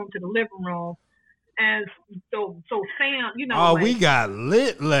dining room to the living room, and so Sam, Oh, we got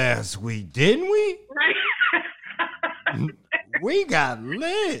lit last week, didn't we? Right. We got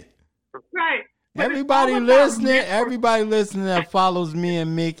lit. Right. Everybody listening that follows me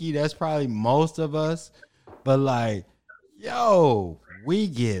and Mickey, that's probably most of us. But like, yo, we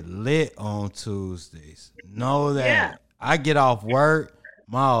get lit on Tuesdays. Know that. Yeah. I get off work,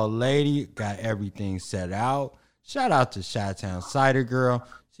 my old lady got everything set out. Shout out to Chi-Town Cider Girl.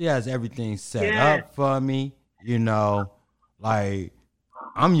 She has everything set up for me. Like,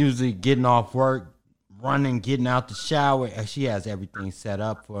 I'm usually getting off work, running, getting out the shower, and she has everything set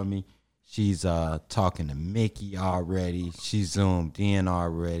up for me. She's talking to Mickey already. She's zoomed in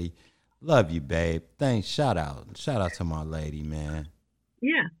already. Love you, babe. Thanks. Shout out to my lady, man.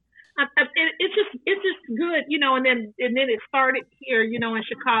 Yeah, it's just good, and then it started here, in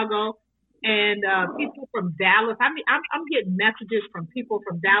Chicago, and people from Dallas. I mean, I'm getting messages from people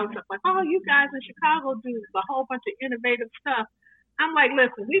from Dallas like, oh, you guys in Chicago do a whole bunch of innovative stuff. I'm like,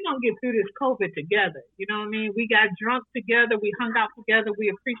 listen, we're gonna get through this COVID together. You know what I mean? We got drunk together, we hung out together, we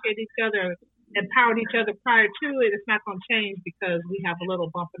appreciate each other, empowered each other prior to it. It's not gonna change because we have a little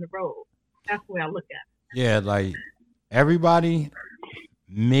bump in the road. That's the way I look at it. Yeah, like everybody,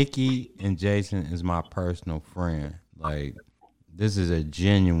 Mickey and Jason is my personal friend. Like, this is a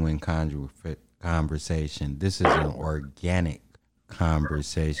genuine conversation. This is an organic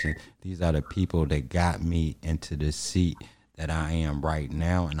conversation. These are the people that got me into the seat that I am right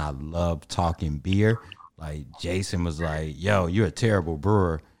now, and I love talking beer. Like, Jason was like, yo, you're a terrible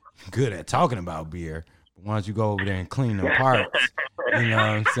brewer. Good at talking about beer. But why don't you go over there and clean them parts? You know what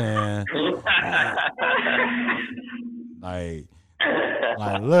I'm saying?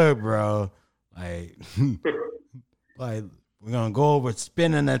 Like, look, bro. Like, like, we're going to go over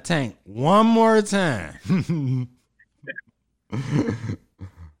spinning the tank one more time.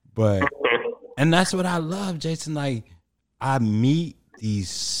 And that's what I love, Jason. Like, I meet these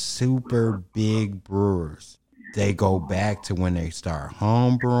super big brewers. They go back to when they start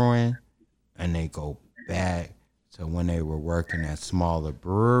home brewing, and they go back to when they were working at smaller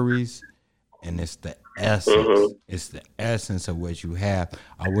breweries. And it's the essence. It's the essence of what you have.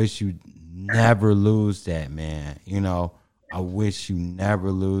 I wish you never lose that, man. I wish you never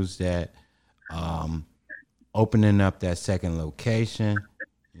lose that. Opening up that second location,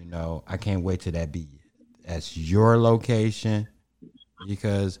 I can't wait till that's your location,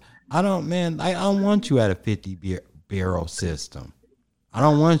 because I don't want you at a 50 barrel system. I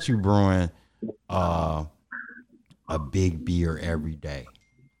don't want you brewing a big beer every day.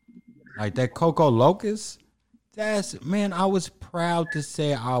 Like that Coco Locust, I was proud to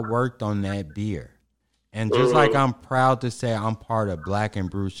say I worked on that beer. And just like I'm proud to say I'm part of Black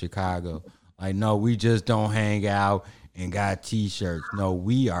and Brew Chicago. Like, no, we just don't hang out and got T-shirts. No,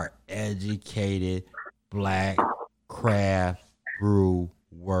 we are educated Black craft brew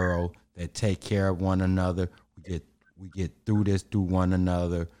world that take care of one another. We get through this through one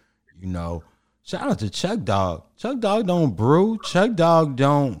another. Shout out to Chuck Dog. Chuck Dog don't brew. Chuck Dog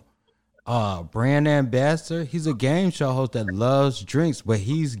don't brand ambassador. He's a game show host that loves drinks, but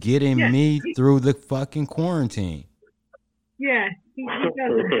he's getting me through the fucking quarantine. Yeah, he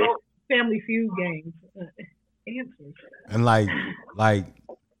does adult Family Feud games. Answers. And like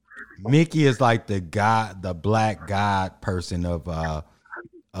Mickey is like the black god person of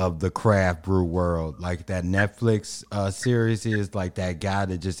the craft brew world. Like that Netflix series is like that guy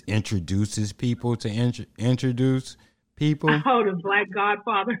that just introduces people to introduce people. Oh, the Black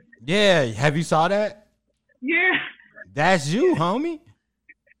Godfather. Yeah, have you saw that? Yeah. That's you, homie.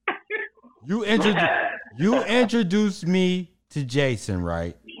 You introduced me to Jason,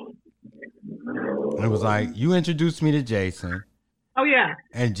 right? It was like, you introduced me to Jason. Oh, yeah.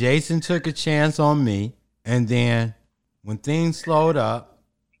 And Jason took a chance on me. And then when things slowed up,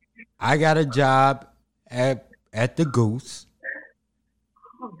 I got a job at the Goose.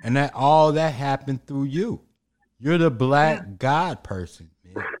 And all that happened through you. You're the Black God person,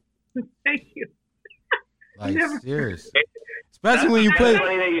 man. Thank you. Like, seriously. Especially when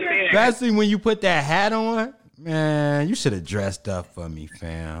you put that hat on. Man, you should have dressed up for me,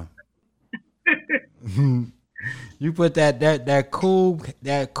 fam. You put that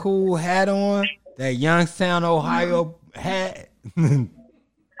cool hat on, that Youngstown, Ohio hat.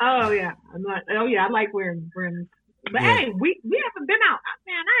 Oh yeah, I like wearing brims. But Yeah. hey, we haven't been out.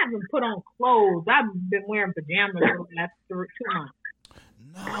 Man, I haven't put on clothes. I've been wearing pajamas for the last 2 months.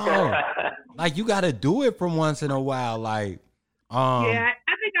 No, like you got to do it from once in a while. Like, Yeah,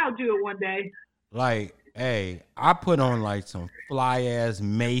 I think I'll do it one day. like, hey, I put on like some fly ass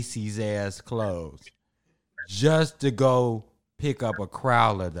Macy's ass clothes just to go pick up a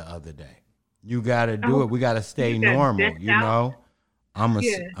crowler the other day. You got to do it. We got to stay You got normal, decked you out? know. I'm a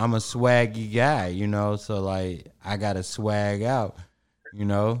Yeah. I'm a swaggy guy, you know. So like, I got to swag out, you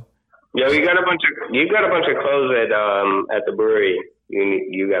know. Yo, you got a bunch of clothes at the brewery.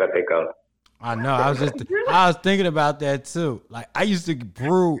 You got to pick up. I know. I was thinking about that too. Like I used to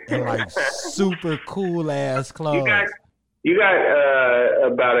brew in like super cool ass clothes. You got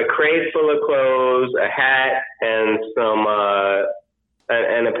about a crate full of clothes, a hat, and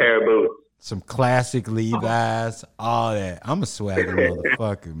and a pair of boots. Some classic Levi's, all that. I'm a swaggy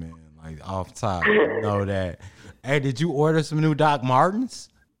motherfucker, man. Like off top, you know that. Hey, did you order some new Doc Martens?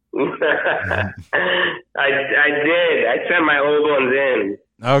 I did. I sent my old ones in.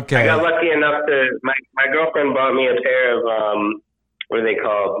 Okay. I got lucky enough to my girlfriend bought me a pair of what are they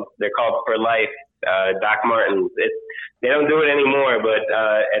called? They're called For Life Doc Martens. They don't do it anymore, but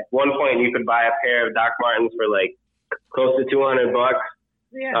at one point you could buy a pair of Doc Martens for like close to $200.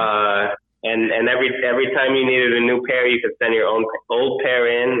 Yeah. And every time you needed a new pair, you could send your own old pair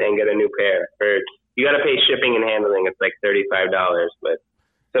in and get a new pair. You got to pay shipping and handling. It's like $35. But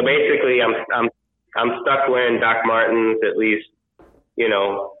so basically, I'm stuck wearing Doc Martens at least, you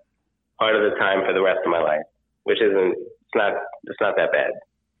know, part of the time for the rest of my life, which it's not that bad.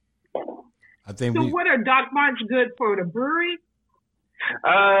 I think So what are Doc Martens good for the brewery?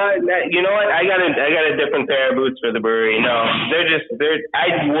 You know what? I got a different pair of boots for the brewery. No, I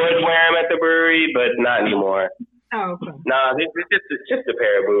would wear them at the brewery, but not anymore. Oh, okay. No, they're just a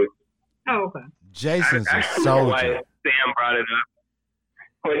pair of boots. Oh, okay. Jason's I a don't know why soldier. Sam brought it up.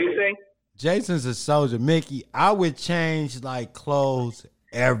 What do you say? Jason's a soldier. Mickey, I would change like clothes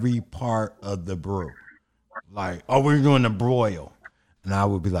every part of the brew. Like, oh, we're doing the broil. And I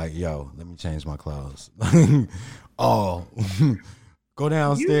would be like, yo, let me change my clothes. Oh, go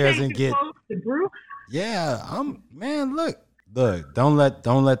downstairs and get. The brew? Yeah, look, don't let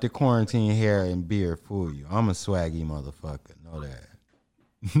the quarantine hair and beard fool you. I'm a swaggy motherfucker. Know that.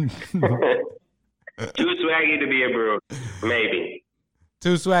 Too swaggy to be a brewer, maybe.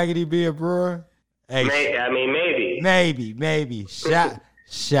 Too swaggy to be a brewer? Hey, Maybe. Maybe.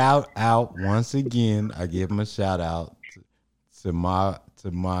 Shout out once again. I give him a shout out to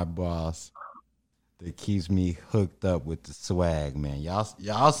my boss that keeps me hooked up with the swag, man.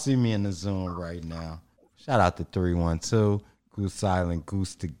 Y'all see me in the Zoom right now. Shout out to 312 Goose Silent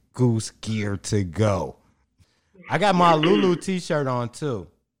Goose Gear to go. I got my Lulu t-shirt on too.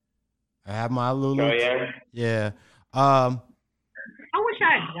 I have my Lulu. Oh yeah. Yeah. I wish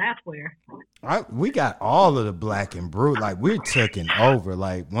I had glassware. We got all of the Black and Brew. Like we're taking over.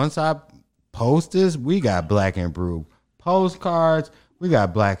 Like once I post this, we got Black and Brew postcards. We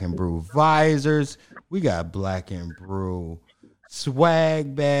got Black and Brew visors. We got Black and Brew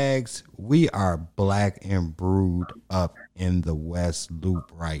swag bags. We are Black and Brewed up in the West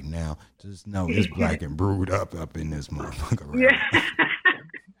Loop right now. Just know it's Black and Brewed up in this motherfucker right now.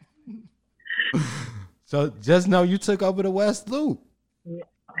 So just know you took over the West Loop. Yeah.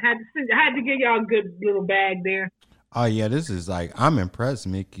 I had to give y'all a good little bag there. Oh yeah, this is like I'm impressed,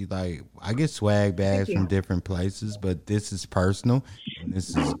 Mickey. Like I get swag bags from different places, but this is personal and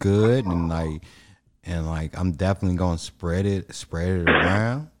this is good and like I'm definitely gonna spread it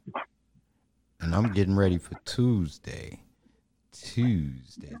around. And I'm getting ready for Tuesday,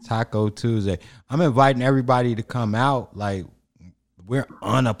 Taco Tuesday. I'm inviting everybody to come out. Like we're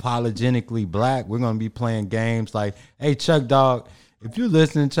unapologetically black. We're gonna be playing games like, hey Chuck Dog, if you're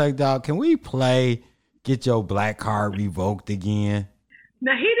listening, Chuck Dog, can we play Get Your Black Card Revoked again?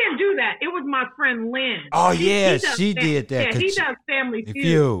 Now he didn't do that. It was my friend Lynn. Oh yeah, she did that. Yeah, he does Family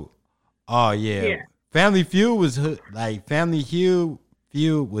Feud. Oh yeah. Family Feud was like Family Feud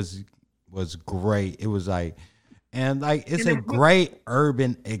was great. It was like, and like it's a great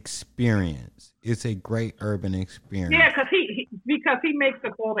urban experience. It's a great urban experience. Yeah, because he makes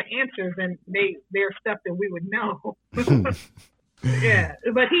up all the answers and they're stuff that we would know. Yeah,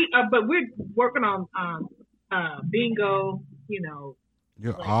 but we're working on bingo. You know,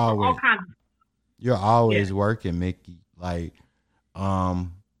 you're like, always all kinds. You're always working, Mickey. Like,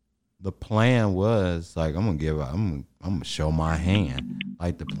 the plan was like I'm gonna show my hand.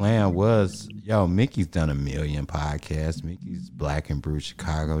 Like the plan was, yo, Mickey's done 1 million podcasts. Mickey's Black and Brew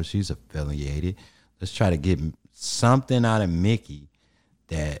Chicago. She's affiliated. Let's try to get something out of Mickey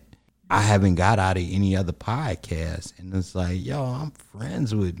that I haven't got out of any other podcast. And it's like, yo, I'm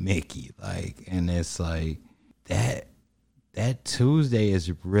friends with Mickey. Like, and it's like that Tuesday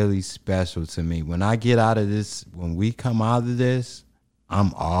is really special to me. When I get out of this, when we come out of this,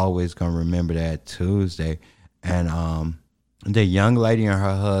 I'm always gonna remember that Tuesday. And the young lady and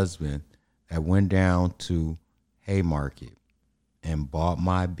her husband that went down to Haymarket and bought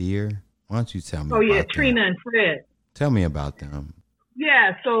my beer. Why don't you tell me? Oh, yeah, about Trina them? and Fred. Tell me about them.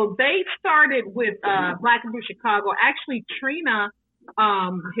 Yeah, so they started with Black and Brew Chicago. Actually, Trina,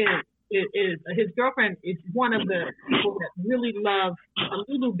 his girlfriend is one of the people that really loves a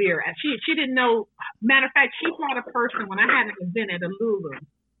Lulu beer. And she didn't know. Matter of fact, she brought a person when I had an event at a Lulu.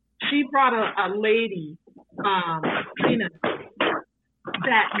 She brought a lady, Trina,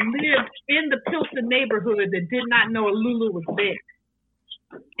 that lived in the Pilsen neighborhood that did not know a Lulu was there,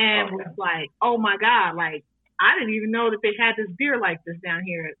 and was like, "Oh my God!" Like, I didn't even know that they had this beer like this down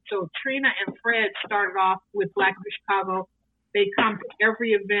here. So Trina and Fred started off with Black and Brew Chicago. They come to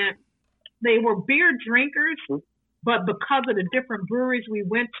every event. They were beer drinkers, but because of the different breweries we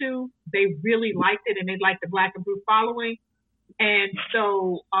went to, they really liked it, and they liked the Black and Brew following. And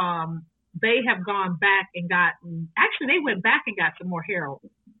so they have gone back and they went back and got some more Harold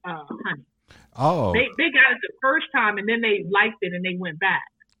honey. Oh. They got it the first time, and then they liked it, and they went back.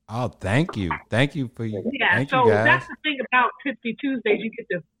 Oh, thank you. Thank you for your. Yeah, thank so you guys. that's the thing about Tipsy Tuesdays. You get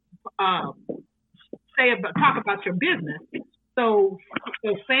to talk about your business. So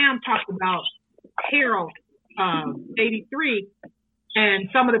Sam talked about Harold 83, and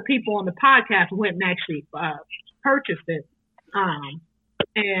some of the people on the podcast went and actually purchased it,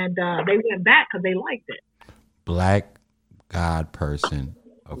 and they went back because they liked it. Black God person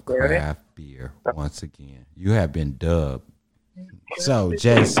of craft beer. Once again, you have been dubbed. So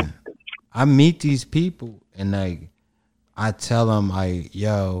Jason, I meet these people and I tell them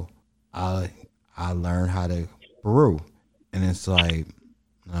yo, I learned how to brew, and it's like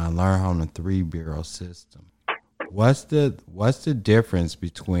I learned on the 3-barrel system. What's the difference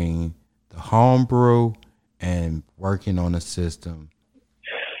between the home brew and working on a system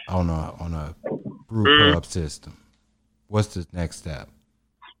on a brew pub system? What's the next step?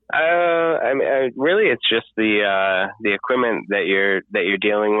 I mean, really, it's just the equipment that you're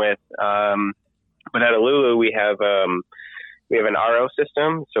dealing with. But at Lulu, we have an RO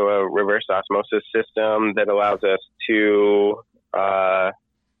system, so a reverse osmosis system that allows us to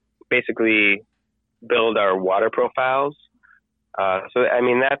basically build our water profiles. So I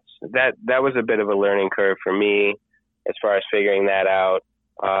mean, that was a bit of a learning curve for me as far as figuring that out.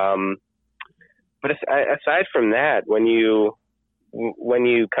 But aside from that, when you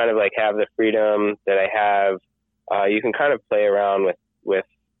kind of like have the freedom that I have, you can kind of play around with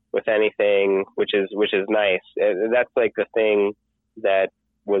anything, which is nice. That's like the thing that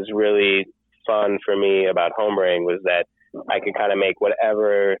was really fun for me about homebrewing, was that I could kind of make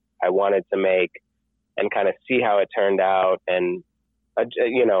whatever I wanted to make and kind of see how it turned out. And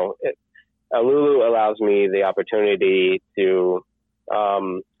Lulu allows me the opportunity to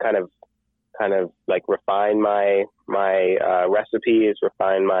kind of like refine my recipes,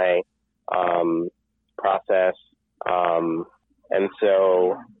 refine my process, and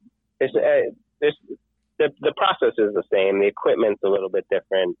so the process is the same. The equipment's a little bit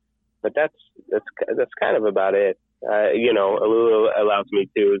different, but that's kind of about it. Lulu allows me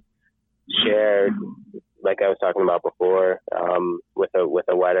to share, like I was talking about before, with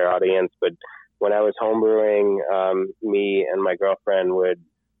a wider audience. But when I was homebrewing, me and my girlfriend would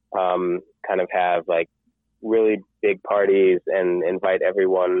kind of have like really big parties and invite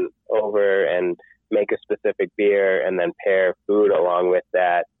everyone over and make a specific beer and then pair food along with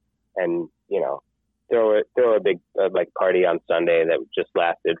that, and throw a big like party on Sunday that just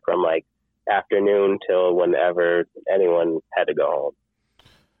lasted from like afternoon till whenever anyone had to go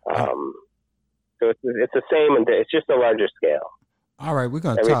home. So it's the same, and it's just a larger scale. All right,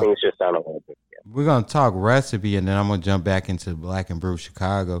 everything's just on a larger scale. We're gonna talk recipe, and then I'm gonna jump back into Black and Brew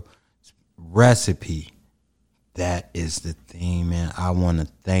Chicago. Recipe, that is the thing, man. I want to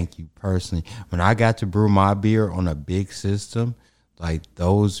thank you personally. When I got to brew my beer on a big system, like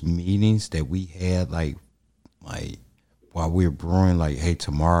those meetings that we had, like while we were brewing, like, hey,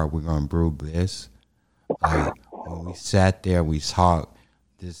 tomorrow we're gonna brew this. Like when we sat there, we talked.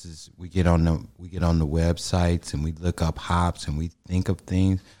 We get on the websites and we look up hops and we think of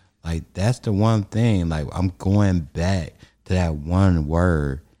things. Like that's the one thing. Like I'm going back to that one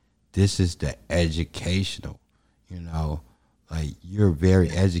word this is the educational, like you're very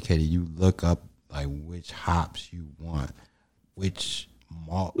educated. You look up like which hops you want, which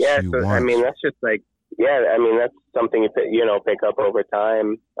malts you want. I mean, that's just like, that's something you pick up over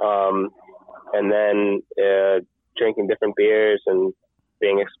time. And then drinking different beers and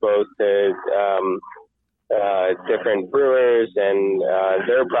being exposed to different brewers and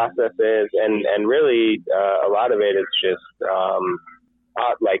their processes, and really a lot of it is just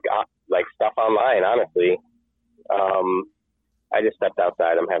like stuff online. Honestly, I just stepped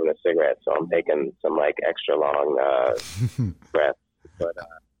outside. I'm having a cigarette, so I'm taking some like extra long breaths. But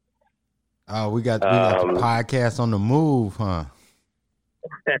we got the podcast on the move, huh?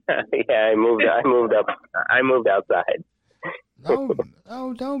 Yeah, I moved outside.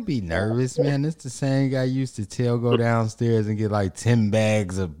 Don't be nervous, man. It's the same guy used to tell go downstairs and get like 10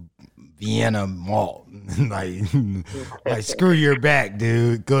 bags of Vienna malt. like screw your back,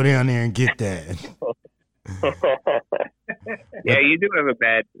 dude. Go down there and get that. Yeah, you do have a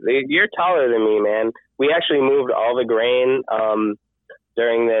bad. You're taller than me, man. We actually moved all the grain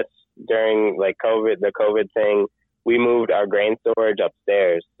during like the COVID thing. We moved our grain storage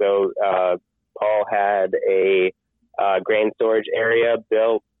upstairs. So Paul had a grain storage area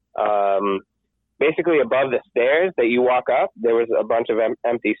built basically above the stairs that you walk up. There was a bunch of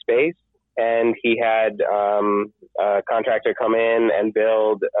empty space, and he had a contractor come in and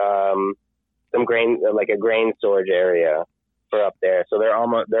build some grain, like a grain storage area for up there. So they're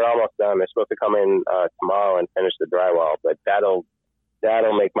almost done. They're supposed to come in tomorrow and finish the drywall, but that'll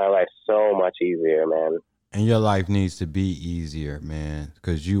make my life so much easier, man. And your life needs to be easier, man,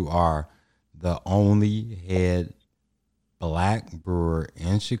 because you are the only head Black brewer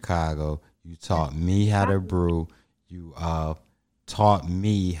in Chicago. You taught me how to brew. You taught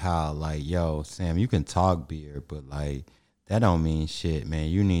me how, like, yo, Sam, you can talk beer, but like that don't mean shit, man.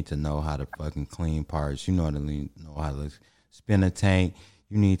 You need to know how to fucking clean parts. You know how to spin a tank.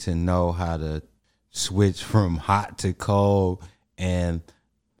 You need to know how to switch from hot to cold, and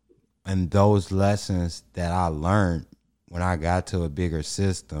those lessons that I learned when I got to a bigger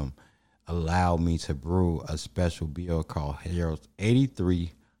system allowed me to brew a special beer called Harold's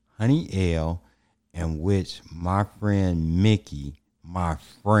 83 Honey Ale, in which my friend Mickey, my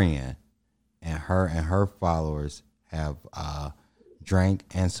friend, and her followers have drank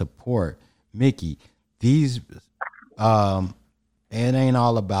and support. Mickey, these it ain't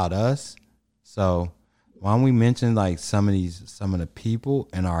all about us. So why don't we mention like some of the people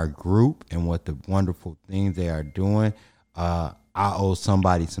in our group and what the wonderful things they are doing? I owe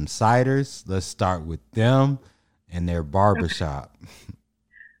somebody some ciders. Let's start with them and their barbershop.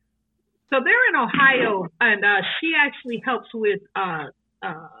 So they're in Ohio, and she actually helps with.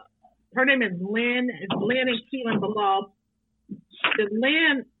 Her name is Lynn. It's Lynn and Keelan Bilal.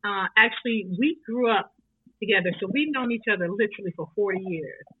 Lynn, actually, we grew up together, so we've known each other literally for 40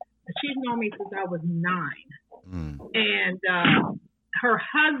 years. She's known me since I was 9. And her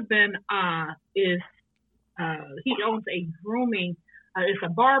husband is, he owns a grooming, it's a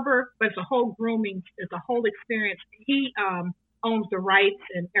barber, but it's a whole grooming, it's a whole experience. He owns the rights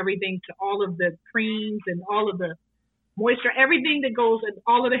and everything to all of the creams and all of the moisture, everything that goes in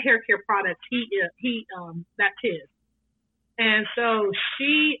all of the hair care products. He that's his. And so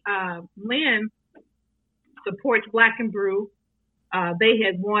she, Lynn, supports Black and Brew. They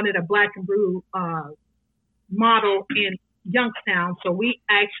had wanted a Black and Brew model in Youngstown, so we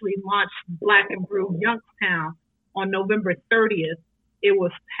actually launched Black and Brew Youngstown on November 30th. It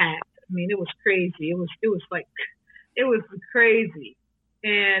was packed. I mean, it was crazy. It was crazy.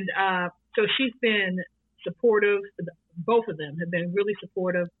 And so she's been supportive. Both of them have been really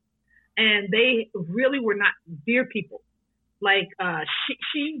supportive, and they really were not beer people. Like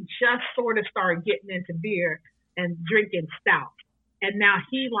she just sort of started getting into beer and drinking stout. And now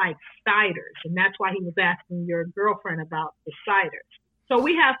he likes ciders, and that's why he was asking your girlfriend about the ciders. So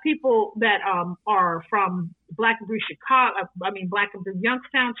we have people that are from Black and Brew Chicago, Black and Brew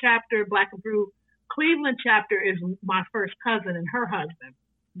Youngstown chapter, Black and Brew Cleveland chapter is my first cousin and her husband.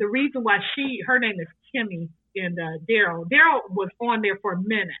 The reason why her name is Kimmy and Daryl. Daryl was on there for a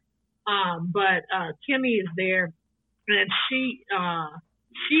minute, but Kimmy is there, and she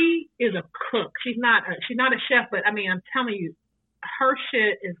is a cook. She's not a chef, but I mean, I'm telling you, her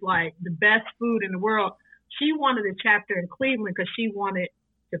shit is like the best food in the world. She wanted a chapter in Cleveland because she wanted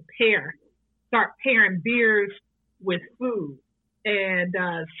to start pairing beers with food. And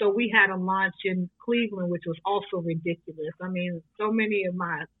so we had a launch in Cleveland, which was also ridiculous. I mean, so many of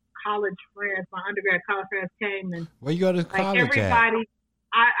my college friends, my undergrad college friends came, and where you go to college everybody,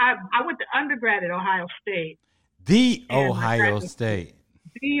 at? I went to undergrad at Ohio State. The Ohio State.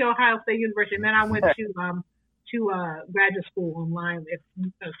 The Ohio State University, and then I went to graduate school online at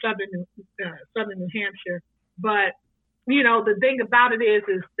Southern New Hampshire. But the thing about it is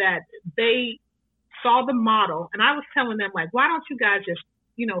that they saw the model, and I was telling them like, why don't you guys just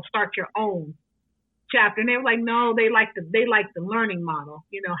start your own chapter? And they were like, no, they like the learning model,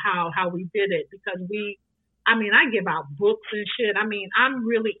 how we did it, because I give out books and shit. I'm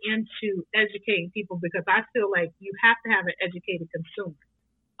really into educating people because I feel like you have to have an educated consumer.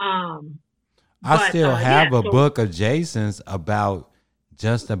 I still have a book of Jason's about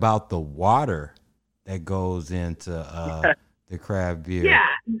the water that goes into the craft beer. Yeah.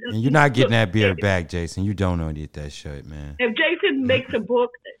 And you're not getting that beer back, Jason. You don't know get that shit, man. If Jason makes a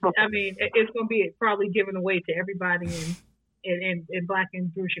book, it's going to be probably given away to everybody in Black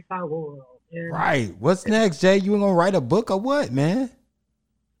and Brew Chicago world. And right. What's next, Jay? You gonna write a book or what, man?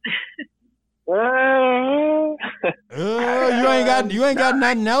 You ain't got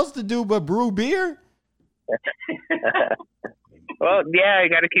nothing else to do but brew beer. Well, yeah, I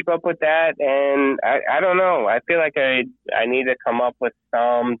got to keep up with that, and I don't know. I feel like I need to come up with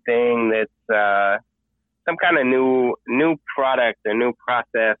something that's some kind of new product or new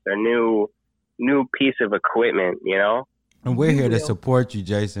process or new piece of equipment, And we're here to support you,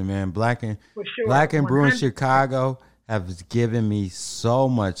 Jason, man. Black and Brew in Chicago have given me so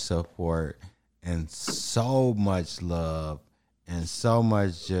much support and so much love and so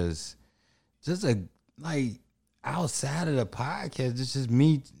much just outside of the podcast. It's just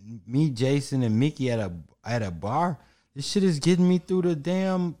me, Jason, and Mickey at a bar. This shit is getting me through the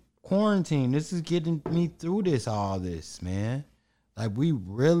damn quarantine. This is getting me through all this, man. Like, we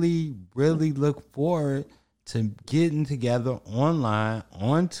really, really look forward to getting together online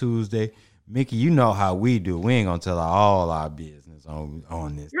on Tuesday. Mickey, you know how we do. We ain't gonna tell all our business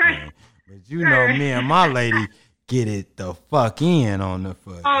on this thing. But me and my lady get it the fuck in on the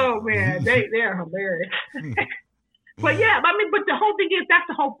fuck. Oh man, they're hilarious. But yeah, but the whole thing is, that's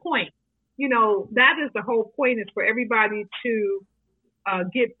the whole point. That is the whole point, is for everybody to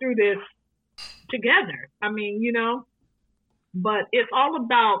get through this together. But it's all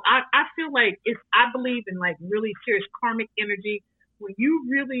about, I feel like I believe in like really serious karmic energy. When you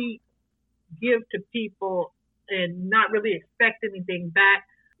really give to people and not really expect anything back,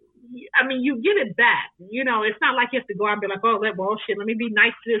 you get it back. It's not like you have to go out and be like, oh, well, shit, let me be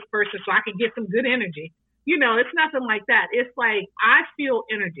nice to this person so I can get some good energy. It's nothing like that. It's like, I feel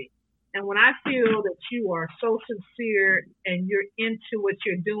energy. And when I feel that you are so sincere and you're into what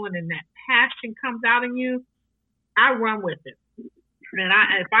you're doing and that passion comes out in you, I run with it. And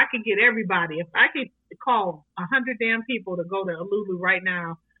if I could get everybody, if I could call 100 damn people to go to Lulu right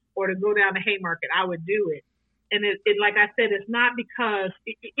now or to go down to Haymarket, I would do it. And it like I said, it's not because,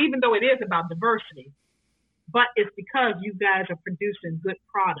 even though it is about diversity, but it's because you guys are producing good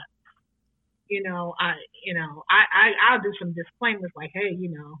products. I'll do some disclaimers like, hey,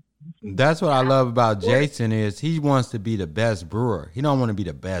 That's what I love about Jason is he wants to be the best brewer. He don't want to be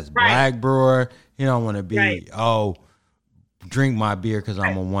the best black brewer. He don't want to be, drink my beer because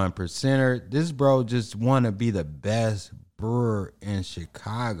I'm a 1%er. This bro just want to be the best brewer in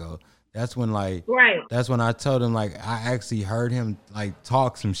Chicago. That's when that's when I told him, like, I actually heard him like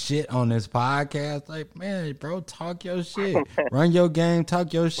talk some shit on this podcast. Like, man, bro, talk your shit. Run your game,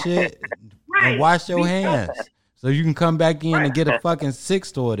 talk your shit, and wash your hands. So you can come back in and get a fucking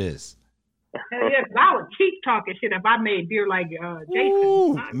sixth of this. Hell yeah, 'cause I would keep talking shit if I made beer like Jason.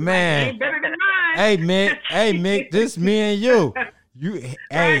 Ooh, man. Ain't better than mine. Hey, Mick, this me and you.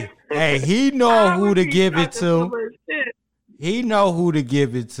 Hey, he know who to give it to. He know who to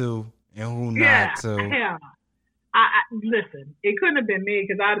give it to and who not to. Yeah. I listen, it couldn't have been me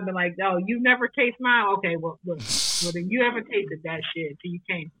because I'd have been like, oh, you never taste mine? Okay, well, look, then you haven't tasted that shit till you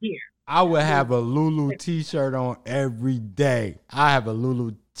came here. I would have a Lulu t-shirt on every day. I have a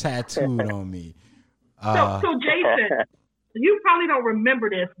Lulu tattooed on me. So Jason, you probably don't remember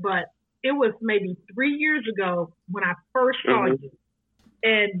this, but it was maybe 3 years ago when I first saw you,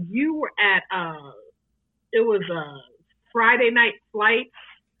 and you were at it was a Friday Night Flights.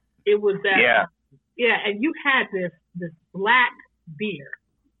 It was that and you had this black beer.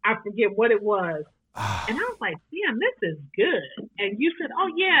 I forget what it was. And I was like, damn, this is good. And you said, oh,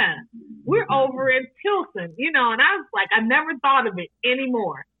 yeah, we're over in Pilsen, and I was like, I never thought of it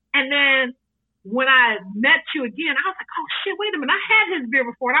anymore. And then when I met you again, I was like, oh, shit, wait a minute. I had his beer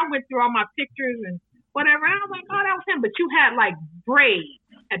before, and I went through all my pictures and whatever. And I was like, oh, that was him. But you had, like, braids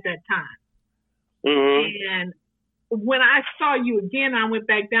at that time. And when I saw you again, I went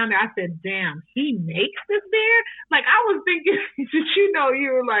back down there. I said, damn, he makes this beer? Like, I was thinking,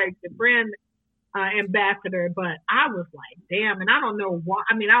 you were like the brand ambassador, but I was like, damn, and I don't know why.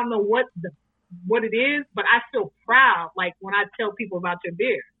 I mean, I don't know what it is, but I feel proud. Like when I tell people about your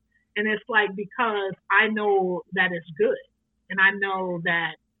beer, and it's like because I know that it's good, and I know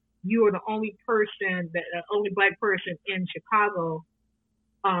that you are the only person, that only Black person in Chicago,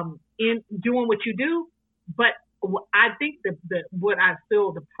 in doing what you do. But I think the what I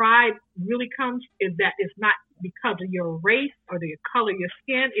feel the pride really comes is that it's not because of your race or the color of your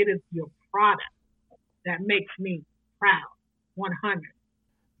skin. It is your product that makes me proud. 100.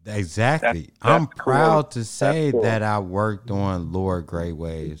 Exactly. That's I'm cool. proud to say Cool. that I worked on Lord Grey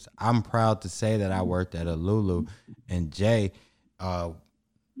Waves. I'm proud to say that I worked at a Lulu. And Jay, we're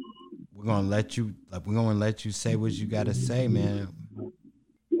gonna let you say what you gotta say, man.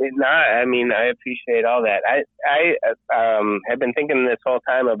 No, I mean, I appreciate all that. I have been thinking this whole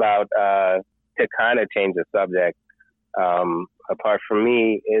time about to kind of change the subject. Apart from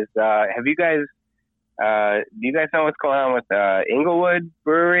me, is have you guys? Do you guys know what's going on with Inglewood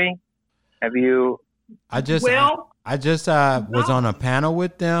Brewery? Have you? I just Well, was no. on a panel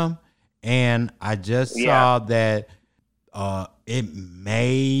with them, and I just Yeah. saw that it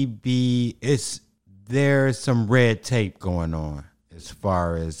may be there's some red tape going on as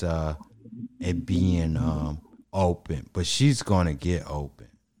far as it being open, but she's gonna get open.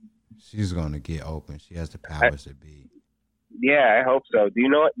 She's gonna get open. She has the powers to be. Yeah, I hope so. Do you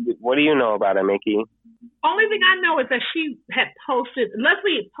know what do you know about it, Mickey? Only thing I know is that she had posted,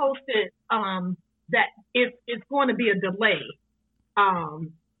 Leslie had posted that it's going to be a delay.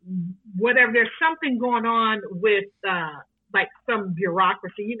 Whatever, there's something going on with like some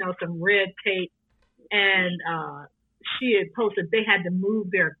bureaucracy, some red tape, and she had posted they had to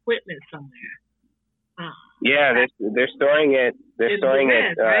move their equipment somewhere. Yeah, they're storing it. They're In storing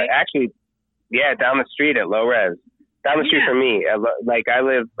Low-Res, it. right? Actually, yeah, down the street at Low Res. Down the street Yeah. from me. I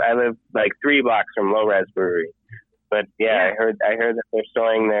live like 3 blocks from Low Res Brewery. But yeah, Yeah. I heard that they're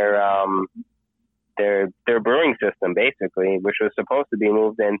storing their brewing system basically, which was supposed to be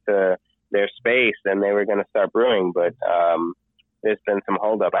moved into their space, and they were going to start brewing, but there's been some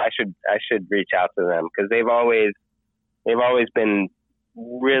holdup. I should reach out to them because they've always been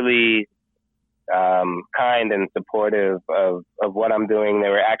really kind and supportive of what I'm doing. They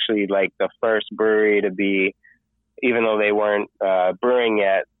were actually like the first brewery to be, even though they weren't brewing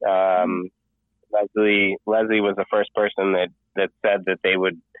yet. Leslie was the first person that said that they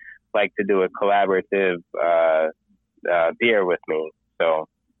would like to do a collaborative beer with me. So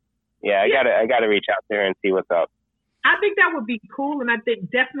yeah, I gotta reach out there and see what's up. I think that would be cool, and I think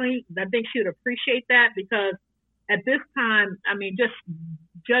she would appreciate that because at this time, I mean, just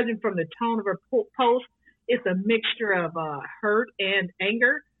judging from the tone of her post, it's a mixture of hurt and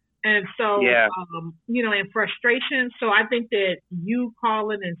anger, and so Yeah. and frustration. So I think that you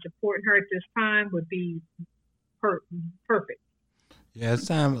calling and supporting her at this time would be perfect. Yeah, it's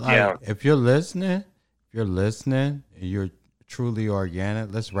time. Like, Yeah. if you're listening, and you're truly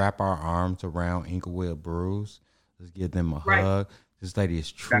organic, let's wrap our arms around Inglewood Brews. Let's give them a Right. hug. This lady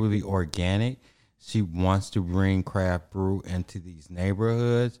is truly organic. She wants to bring craft brew into these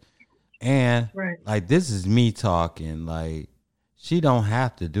neighborhoods. And Right. like, this is me talking. Like, she don't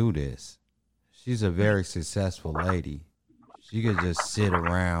have to do this. She's a very successful lady. She could just sit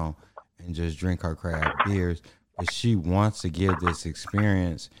around and just drink her craft beers, but she wants to give this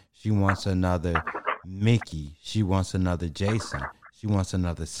experience. She wants another Mickey. She wants another Jason. She wants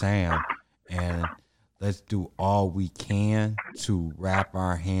another Sam. And let's do all we can to wrap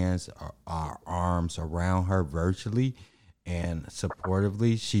our hands, our arms around her virtually and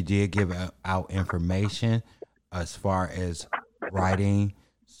supportively. She did give out information as far as writing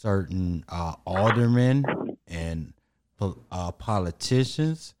certain aldermen and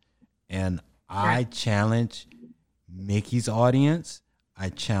politicians. And I challenge Mickey's audience, I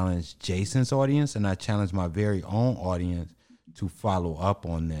challenge Jason's audience, and I challenge my very own audience to follow up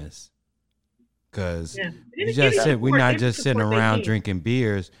on this. Because we're not just sitting around drinking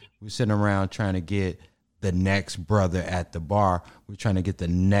beers. We're sitting around trying to get the next brother at the bar. We're trying to get the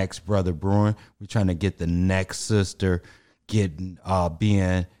next brother brewing. We're trying to get the next sister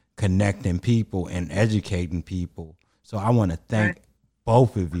being connecting people and educating people. So I want to thank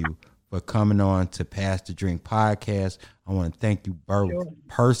both of you for coming on to Pass the Drink podcast. I want to thank you both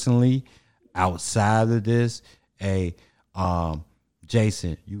personally outside of this.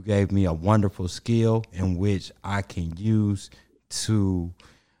 Jason, you gave me a wonderful skill in which I can use to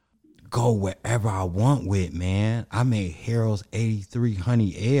go wherever I want with, man. I made Harold's 83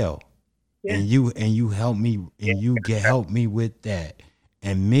 Honey Ale. Yeah. And you helped me, and you helped me with that.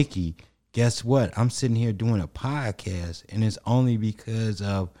 And Mickey, guess what? I'm sitting here doing a podcast, and it's only because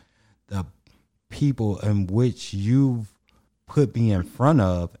of the people in which you've put me in front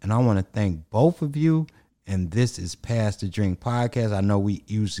of. And I want to thank both of you. And this is Pass the Drink Podcast. I know we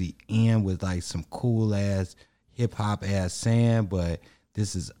usually end with like some cool ass hip hop ass saying, but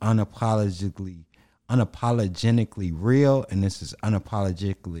this is unapologetically real, and this is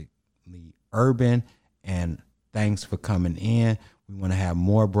unapologetically urban. And thanks for coming in. We want to have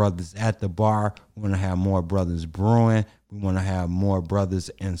more brothers at the bar. We want to have more brothers brewing. We want to have more brothers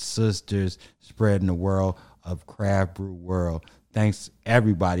and sisters spreading the world of craft brew world. Thanks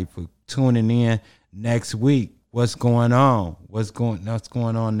everybody for tuning in. Next week, what's going on? What's going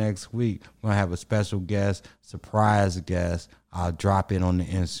on next week? We're gonna have a special guest, surprise guest. I'll drop it on the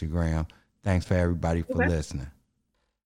Instagram. Thanks for everybody for listening.